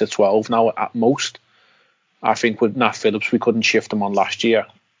 8 to 12 now at most. I think with Nat Phillips, we couldn't shift him on last year,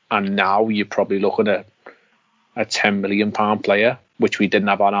 and now you're probably looking at a £10 million player, which we didn't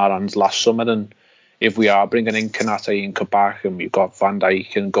have on our hands last summer. And if we are bringing in Kanate and Kabak, and we've got Van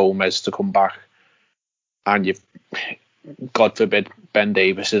Dijk and Gomez to come back, and you've, God forbid, Ben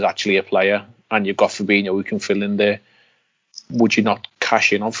Davies is actually a player, and you've got Fabinho who can fill in there, would you not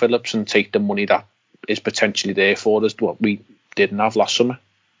cash in on Phillips and take the money that is potentially there for us, what we didn't have last summer?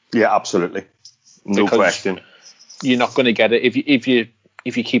 Yeah, absolutely. No Because question. You're not going to get it if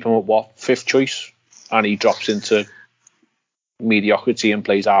you keep him at fifth choice, and he drops into mediocrity and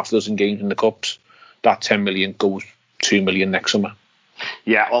plays half a dozen games in the cups. That 10 million goes 2 million next summer.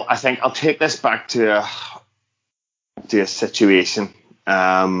 Yeah, well, I think I'll take this back to a situation.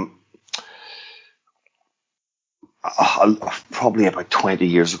 Probably about 20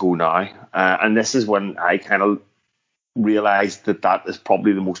 years ago now, and this is when I kind of realised that is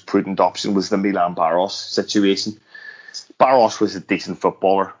probably the most prudent option, was the Milan Barros situation. Barros was a decent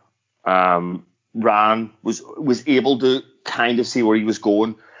footballer. Was able to kind of see where he was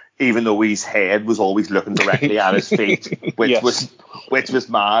going, even though his head was always looking directly at his feet, which was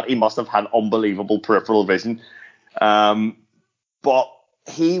mad. He must have had unbelievable peripheral vision. But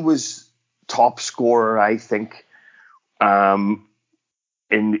he was top scorer, I think,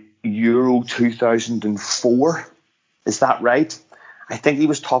 in Euro 2004. Is that right? I think he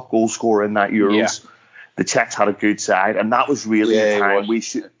was top goal scorer in that Euros. Yeah. The Czechs had a good side, and that was really the time we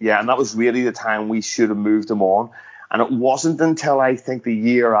should. Yeah, and that was really the time we should have moved him on. And it wasn't until I think the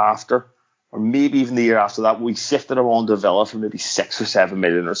year after, or maybe even the year after that, we shifted him on to Villa for maybe 6 or 7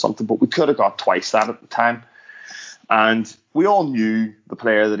 million or something. But we could have got twice that at the time. And we all knew the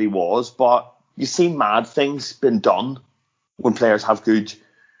player that he was, but you see mad things been done when players have good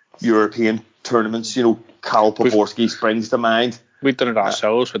European tournaments. You know, Karl Poborski springs to mind. We've done it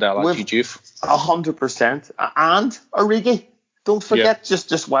ourselves with LRG Juve. 100%. And Origi, don't forget,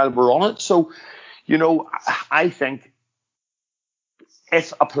 just while we're on it. So, you know, I think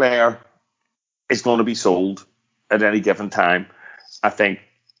if a player is going to be sold at any given time, I think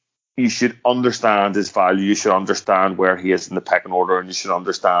you should understand his value. You should understand where he is in the pecking order, and you should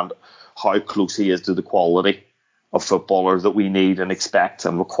understand how close he is to the quality of footballer that we need and expect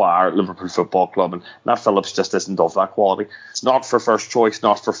and require at Liverpool Football Club. And Nat Phillips just isn't of that quality. Not for first choice,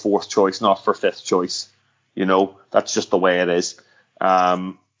 not for fourth choice, not for fifth choice. You know, that's just the way it is.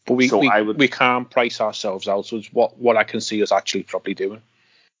 But we can't price ourselves out. So it's what I can see us actually probably doing.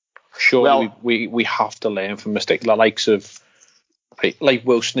 Surely we have to learn from mistakes. The likes of like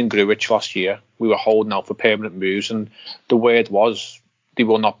Wilson and Grujic last year, we were holding out for permanent moves, and the word was they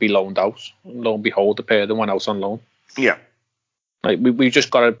will not be loaned out. And lo and behold, the pair of them went out on loan. Yeah. Like we've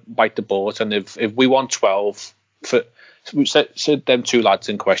just got to bite the bullet, and if we want 12, we said them two lads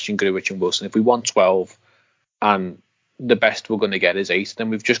in question, Grujic and Wilson, if we want 12 and the best we're going to get is 8, then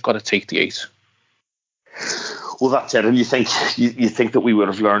we've just got to take the 8. Well, that's it. And you think that we would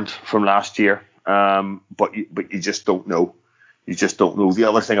have learned from last year, but you just don't know. You just don't know. The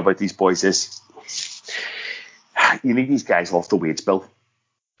other thing about these boys is you need these guys off the wage bill.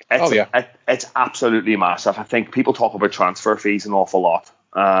 It's absolutely massive. I think people talk about transfer fees an awful lot,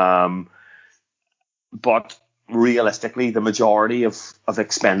 but realistically, the majority of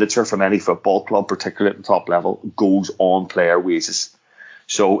expenditure from any football club, particularly at the top level, goes on player wages.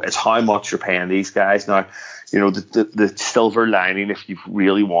 So it's how much you're paying these guys. Now, you know, the silver lining, if you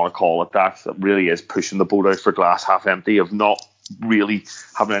really want to call it that really is pushing the boat out for glass half empty of not really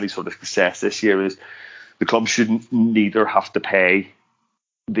having any sort of success this year, is the club shouldn't neither have to pay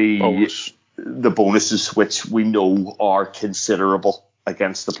the bonuses, which we know are considerable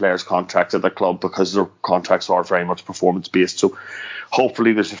against the players' contracts at the club, because their contracts are very much performance based. So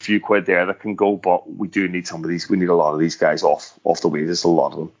hopefully there's a few quid there that can go, but we do need some of these. We need a lot of these guys off the wages, a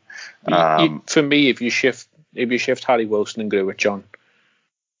lot of them. For me, if you shift Harry Wilson and Grujic on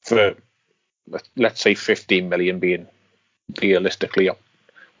for, let's say, 15 million being realistically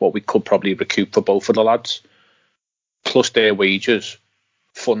what we could probably recoup for both of the lads, plus their wages,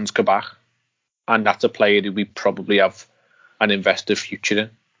 funds Kabak, and that's a player who we probably have an invested future in.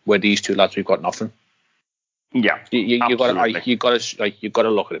 Where these two lads, we've got nothing. Yeah, you got to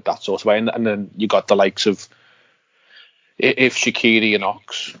look at it that sort of way, and then you got the likes of if Shaqiri and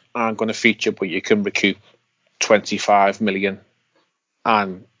Ox aren't going to feature, but you can recoup 25 million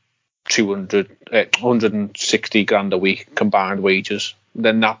and 160 grand a week combined wages,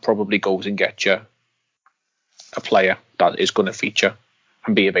 then that probably goes and gets you a player that is going to feature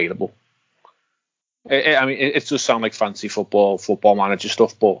and be available. I mean, it does sound like fancy football manager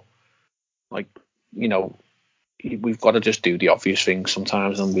stuff, but like, you know, we've got to just do the obvious things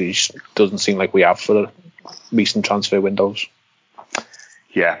sometimes, and we just doesn't seem like we have for the recent transfer windows.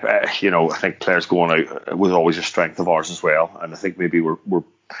 Yeah, I think players going out was always a strength of ours as well, and I think maybe we're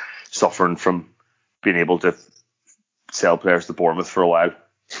suffering from being able to sell players to Bournemouth for a while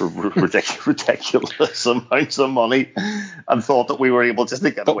for ridiculous amounts of money, and thought that we were able just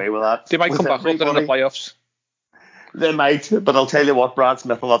to get away with that. They might come back in the playoffs. They might, but I'll tell you what, Brad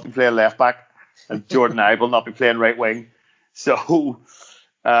Smith will not be playing left back, and Jordan Ibe will not be playing right wing. So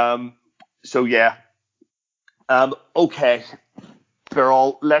yeah. Okay,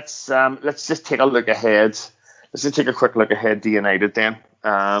 Birol, let's just take a look ahead. Let's just take a quick look ahead to United then.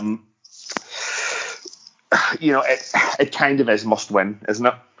 It kind of is must win, isn't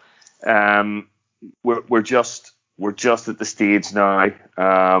it? We're just at the stage now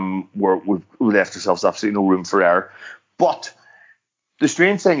where we've left ourselves absolutely no room for error. But the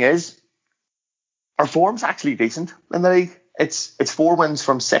strange thing is, our form's actually decent in the league. It's 4 wins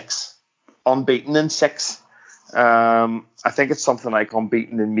from 6, unbeaten in 6. I think it's something like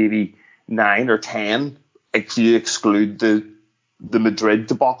unbeaten in maybe 9 or 10 if you exclude the Madrid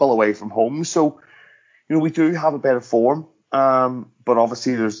debacle away from home. So, we do have a bit of form, but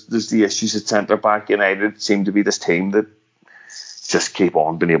obviously there's the issues at centre back. United seem to be this team that just keep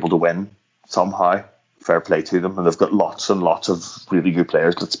on being able to win somehow. Fair play to them, and they've got lots and lots of really good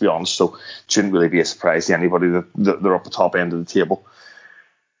players, let's be honest, so it shouldn't really be a surprise to anybody that they're up the top end of the table.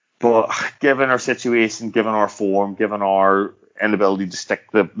 But given our situation, given our form, given our inability to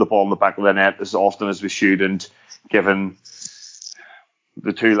stick the ball in the back of the net as often as we should, and given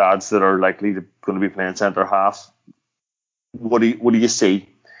the 2 lads that are likely going to be playing centre half, what do you see?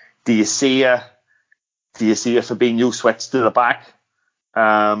 Do you see a Fabinho switch to the back?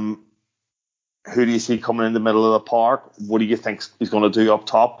 Who do you see coming in the middle of the park? What do you think he's going to do up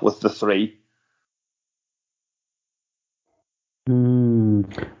top with the 3?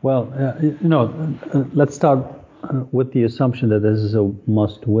 Well, let's start with the assumption that this is a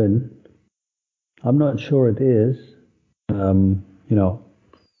must-win. I'm not sure it is.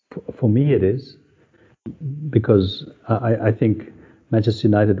 For me it is, because I think Manchester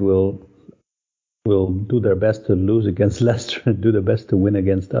United will do their best to lose against Leicester and do their best to win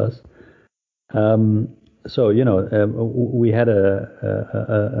against us. We had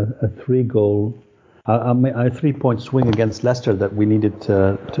a 3-goal, a 3-point swing against Leicester that we needed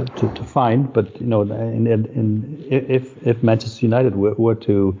to find. But if Manchester United were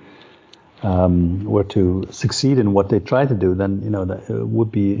to succeed in what they try to do, then that it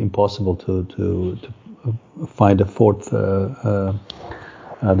would be impossible to find a fourth, the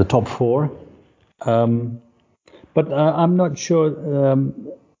top 4. But I'm not sure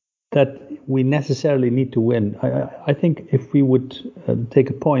that we necessarily need to win. I think if we would take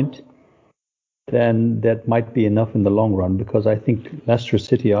a point, then that might be enough in the long run, because I think Leicester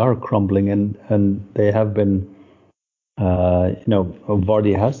City are crumbling, and they have been.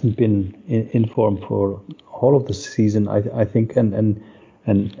 Vardy hasn't been in form for all of the season, I think, and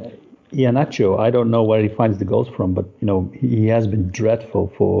Iheanacho, I don't know where he finds the goals from, but he has been dreadful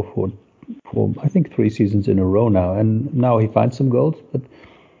for I think 3 seasons in a row now, and now he finds some goals, but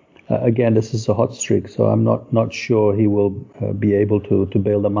again, this is a hot streak, so I'm not sure he will be able to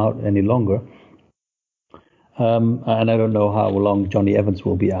bail them out any longer, and I don't know how long Johnny Evans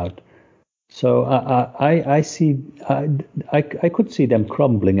will be out. So I could see them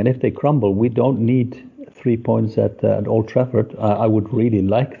crumbling, and if they crumble, we don't need 3 points at Old Trafford. I would really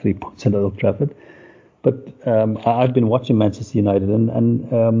like 3 points at Old Trafford, but I've been watching Manchester United,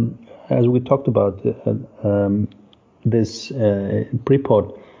 and as we talked about this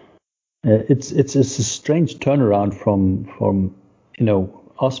pre-pod, it's a strange turnaround from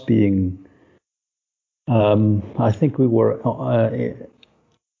us being. I think we were.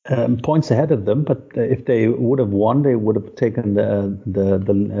 Points ahead of them, but if they would have won, they would have taken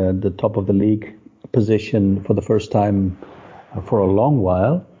the top of the league position for the first time for a long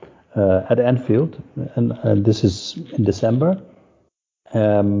while at Anfield, and this is in December.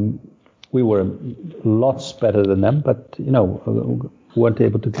 We were lots better than them, but weren't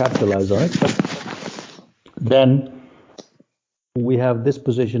able to capitalize on it. But then we have this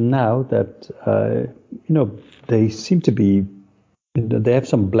position now that they seem to be. They have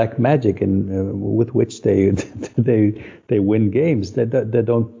some black magic with which they win games. They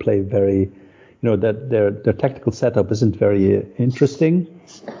don't play very. That their tactical setup isn't very interesting,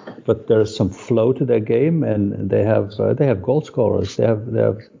 but there's some flow to their game, and they have goal scorers. They have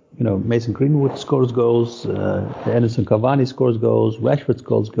Mason Greenwood scores goals, Edinson Cavani scores goals, Rashford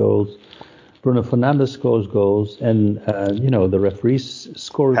scores goals, Bruno Fernandes scores goals, and the referees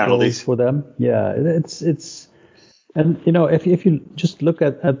score goals for them. Yeah, it's and if you just look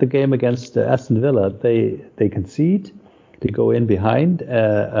at the game against Aston Villa, they concede, they go in behind.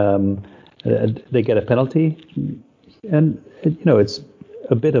 They get a penalty, and it's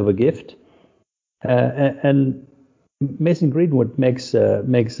a bit of a gift. And Mason Greenwood makes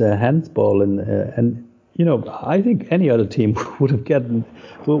a handball, and I think any other team would have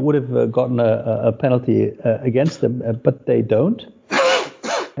gotten a penalty against them, but they don't.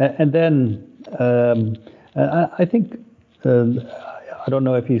 And then I think I don't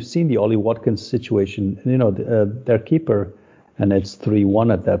know if you've seen the Ollie Watkins situation. Their keeper. And it's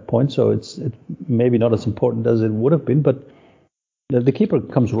 3-1 at that point, so it's maybe not as important as it would have been. But the keeper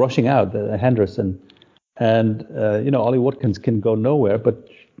comes rushing out, Henderson, and Ollie Watkins can go nowhere, but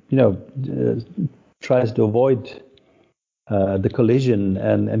tries to avoid the collision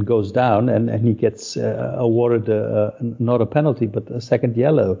and goes down, and he gets awarded not a penalty but a second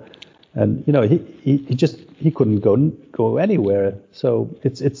yellow, and he couldn't go anywhere. So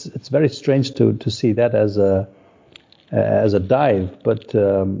it's very strange to see that as a dive, but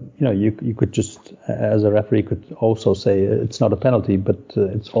you could just, as a referee, could also say it's not a penalty, but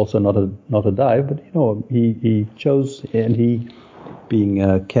it's also not a dive. But he chose, and he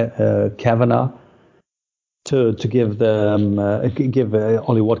being Kavanagh, to give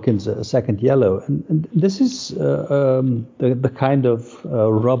Ollie Watkins a second yellow, and this is the kind of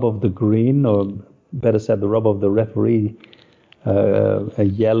rub of the green, or better said, the rub of the referee. A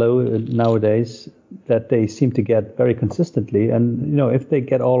yellow nowadays that they seem to get very consistently, and if they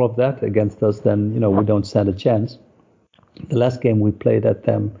get all of that against us, then we don't stand a chance. The last game we played at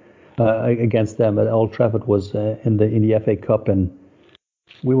them against them at Old Trafford was in the FA Cup, and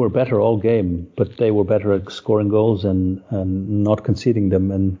we were better all game, but they were better at scoring goals and not conceding them.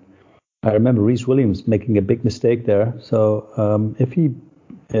 And I remember Reece Williams making a big mistake there. So if he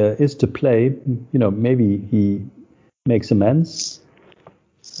is to play, maybe he makes amends.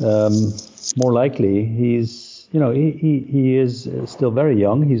 More likely, he's he is still very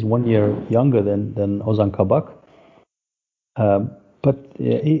young. He's 1 year younger than Ozan Kabak, but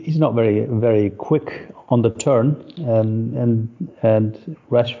he's not very quick on the turn. And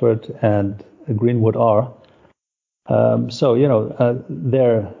Rashford and Greenwood are. So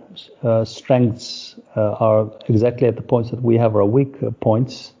their strengths are exactly at the points that we have our weak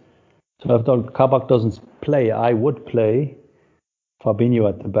points. So if Kabak doesn't play, I would play Fabinho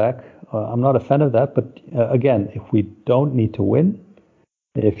at the back. I'm not a fan of that, but again, if we don't need to win,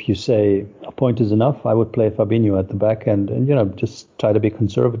 if you say a point is enough, I would play Fabinho at the back and just try to be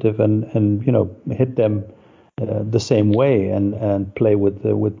conservative and hit them the same way and play with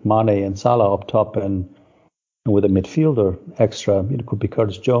Mane and Salah up top and with a midfielder extra. It could be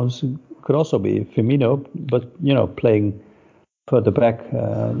Curtis Jones, it could also be Firmino, but playing further back,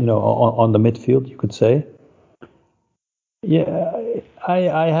 on the midfield, you could say. Yeah,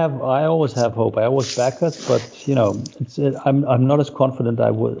 I always have hope. I always back us, but I'm not as confident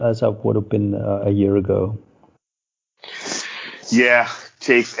as I would have been a year ago. Yeah,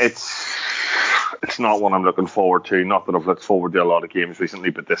 Chief, it's not one I'm looking forward to. Not that I've looked forward to a lot of games recently,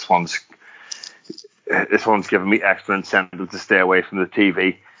 but this one's given me extra incentive to stay away from the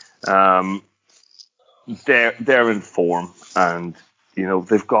TV. They're in form, and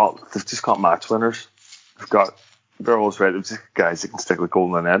they've just got match winners. They're always ready. They're just guys that can stick the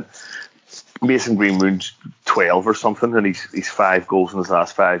goal in the net. Mason Greenwood's 12 or something, and he's 5 goals in his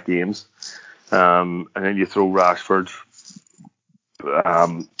last 5 games. And then you throw Rashford,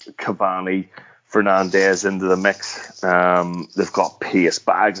 Cavani, Fernandes into the mix. They've got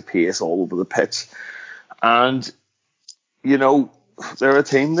bags of pace all over the pitch, and they're a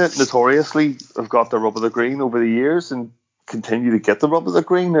team that notoriously have got the rub of the green over the years and continue to get the rub of the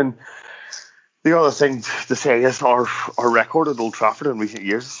green. And the other thing to say is our record at Old Trafford in recent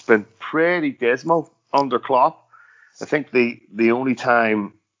years has been pretty dismal under Klopp. I think the only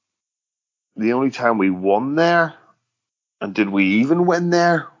time we won there, and did we even win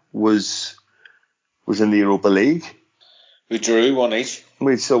there, was in the Europa League. We drew 1 each.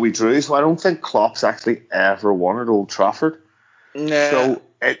 We drew. So I don't think Klopp's actually ever won at Old Trafford. Nah, So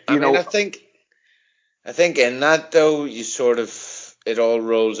I think in that though, you sort of it all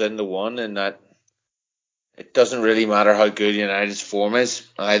rolls into one, in that it doesn't really matter how good United's form is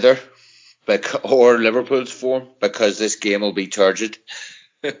either, or Liverpool's form, because this game will be turgid,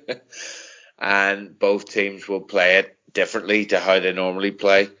 and both teams will play it differently to how they normally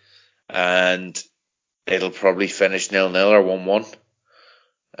play, and it'll probably finish 0-0 or 1-1.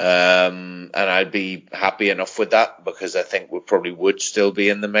 And I'd be happy enough with that, because I think we probably would still be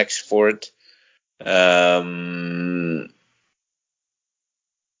in the mix for it.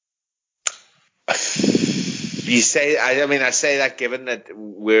 You say, I say that given that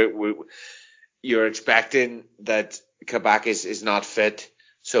you're expecting that Kabak is not fit,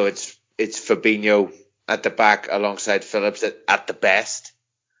 so it's Fabinho at the back alongside Phillips at the best,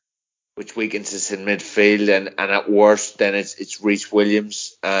 which weakens us in midfield, and at worst then it's Reece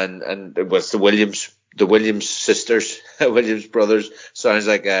Williams and what's the Williams sisters, Williams brothers, sounds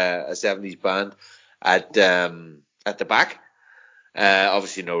like a 70s band at the back.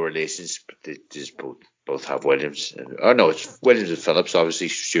 Obviously no relations, but they just both have Williams. No, it's Williams and Phillips, obviously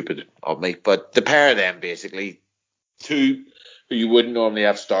stupid of me. But the pair of them, basically, two who you wouldn't normally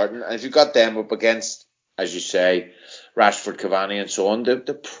have starting. And if you've got them up against, as you say, Rashford, Cavani and so on, they're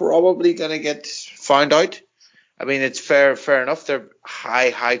probably going to get found out. I mean, it's fair enough. They're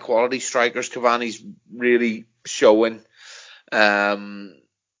high quality strikers. Cavani's really showing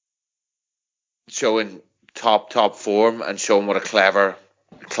top form, and showing what a clever,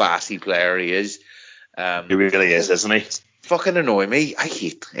 classy player he is. He really is, isn't he? Fucking annoy me. I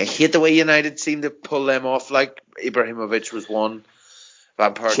hate the way United seem to pull them off. Like Ibrahimovic was one,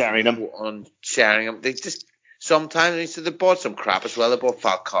 Van Persie sharing him. They just sometimes they bought some crap as well. They bought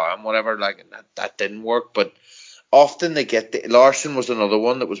Falcao and whatever, like, and that didn't work. But often they get Larson was another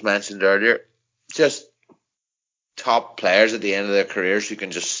one that was mentioned earlier. Just top players at the end of their careers who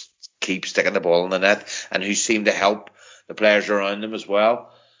can just keep sticking the ball in the net, and who seem to help the players around them as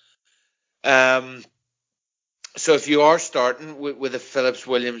well. So if you are starting with a Phillips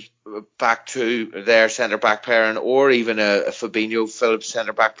Williams back two, their centre back pairing, or even a Fabinho Phillips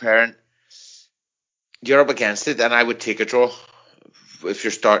centre back pairing, you're up against it, and I would take a draw if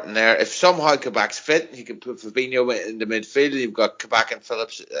you're starting there. If somehow Kabak's fit, you can put Fabinho in the midfield, you've got Kabak and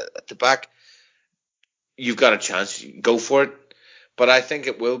Phillips at the back, you've got a chance. Go for it. But I think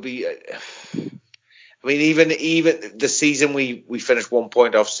it will be. I mean, even the season we finished 1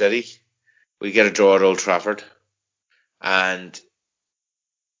 point off City, we get a draw at Old Trafford, and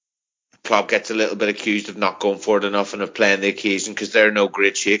Klopp gets a little bit accused of not going for it enough and of playing the occasion, because they're no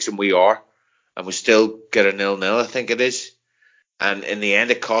great shakes and we are, and we still get a 0-0, I think it is, and in the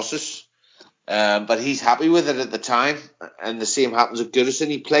end it costs us. But he's happy with it at the time, and the same happens with Goodison.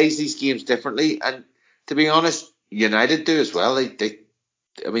 He plays these games differently, and to be honest, United do as well.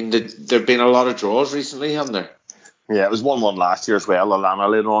 There've been a lot of draws recently, haven't there? Yeah, it was 1-1 last year as well. Lallana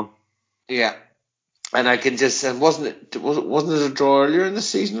later on. Yeah. And I can just wasn't it a draw earlier in the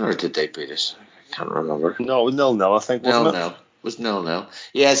season, or did they beat us? I can't remember. No, it was 0-0, I think, wasn't it? It was 0-0.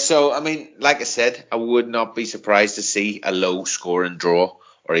 Yeah, so I mean, like I said, I would not be surprised to see a low scoring draw,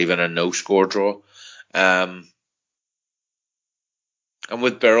 or even a no score draw. And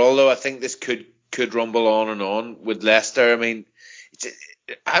with Birrell, though, I think this could rumble on and on. With Leicester, I mean,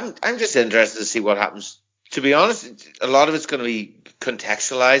 I'm just interested to see what happens. To be honest, a lot of it's going to be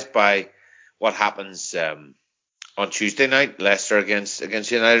contextualized by what happens on Tuesday night, Leicester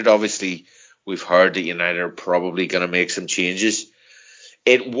against United. Obviously, we've heard that United are probably going to make some changes.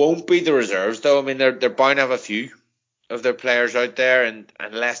 It won't be the reserves, though. I mean, they're bound to have a few of their players out there, and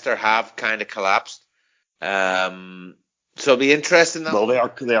Leicester have kind of collapsed. So it'll be interesting. Well, they are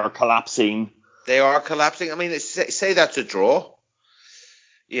collapsing. They are collapsing. I mean, say that's a draw.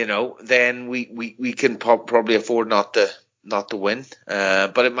 You know, then we can probably afford not to win.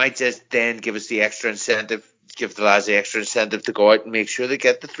 But it might just then give us the extra incentive, give the lads the extra incentive to go out and make sure they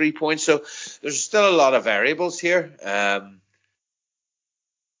get the 3 points. So there's still a lot of variables here.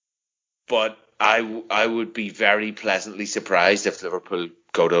 But I would be very pleasantly surprised if Liverpool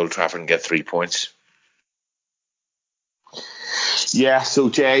go to Old Trafford and get 3 points. Yeah, so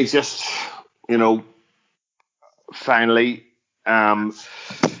Jay, just, finally,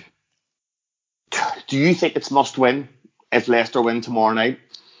 do you think it's must win if Leicester win tomorrow night?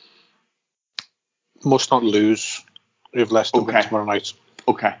 Must not lose if Leicester win tomorrow night.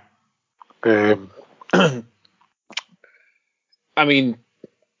 Okay. I mean,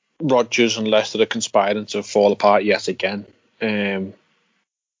 Rodgers and Leicester are conspiring to fall apart yet again. We'll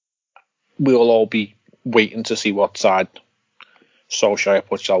all be waiting to see what side Solskjaer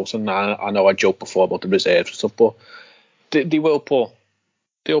puts out. And I know I joked before about the reserves and stuff, but they will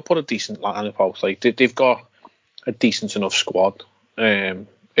put a decent lineup out. Like they've got a decent enough squad.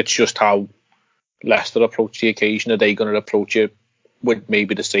 It's just how Leicester approach the occasion. Are they going to approach it with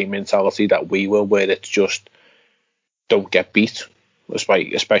maybe the same mentality that we will, where it's just don't get beat,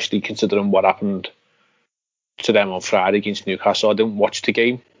 especially considering what happened to them on Friday against Newcastle? I didn't watch the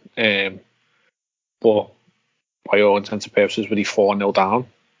game, but by all intents and purposes, were they 4-0 down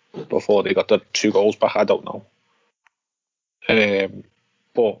before they got the 2 goals back? I don't know.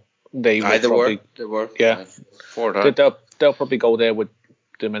 But they were. Yeah. 4-0. They'll probably go there with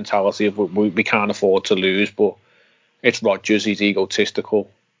the mentality of we can't afford to lose, but it's Rodgers, he's egotistical.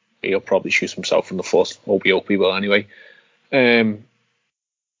 He'll probably shoot himself in the foot, or we hope he will anyway.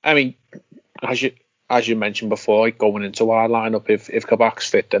 I mean, as you mentioned before, like going into our lineup, if Kabak's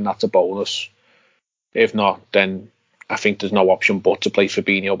fit, then that's a bonus. If not, then I think there's no option but to play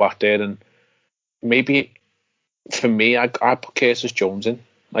Fabinho back there. And maybe for me, I put Curtis Jones in.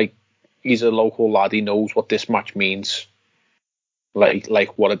 Like, he's a local lad. He knows what this match means.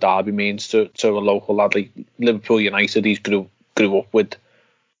 Like what a derby means to a local lad. Like Liverpool United, he's grew up with,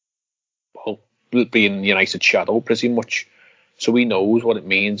 well, being United shadow pretty much. So he knows what it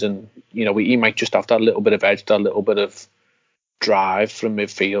means, and he might just have that little bit of edge, that little bit of drive from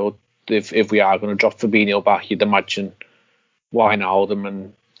midfield. If we are going to drop Fabinho back, you'd imagine Wijnaldum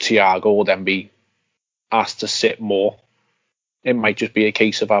and Thiago will then be asked to sit more. It might just be a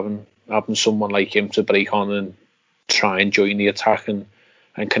case of having someone like him to break on and try and join the attack and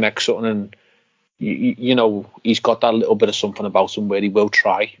connect something. And he's got that little bit of something about him where he will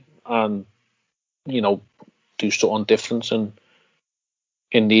try and do something different. And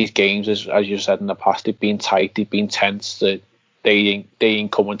in these games, as you said in the past, they've been tight, they've been tense, that they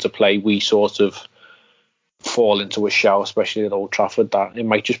ain't coming to play. We sort of fall into a shell, especially at Old Trafford. That it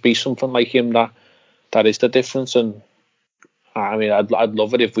might just be something like him that is the difference. And I mean, I'd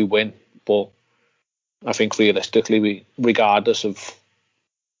love it if we win, but I think realistically, regardless of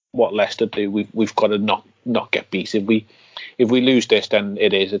what Leicester do, we've got to not get beat. If we lose this, then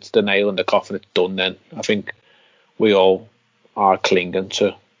it's the nail in the coffin. It's done. Then I think we all are clinging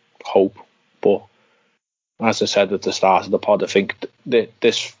to hope. But as I said at the start of the pod, I think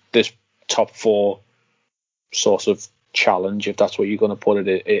this top 4 sort of challenge, if that's what you're going to put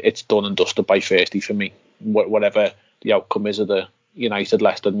it, it's done and dusted by Thursday for me. Whatever the outcome is of the United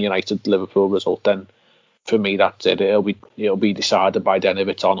Leicester and United Liverpool result, then for me that's it. It'll be decided by then if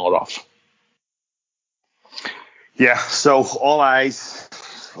it's on or off. Yeah, so all eyes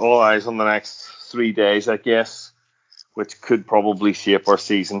on the next 3 days, I guess, which could probably shape our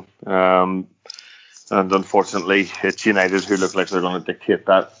season. And unfortunately, it's United who look like they're going to dictate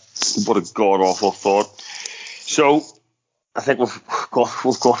that. What a god-awful thought. So I think we've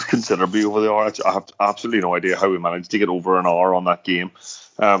gone considerably over the hour. I have absolutely no idea how we managed to get over an hour on that game.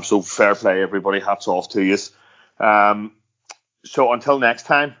 So fair play, everybody. Hats off to you. So until next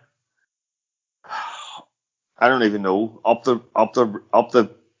time, I don't even know. Up the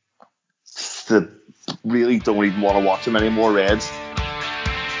really don't even want to watch them anymore, Reds.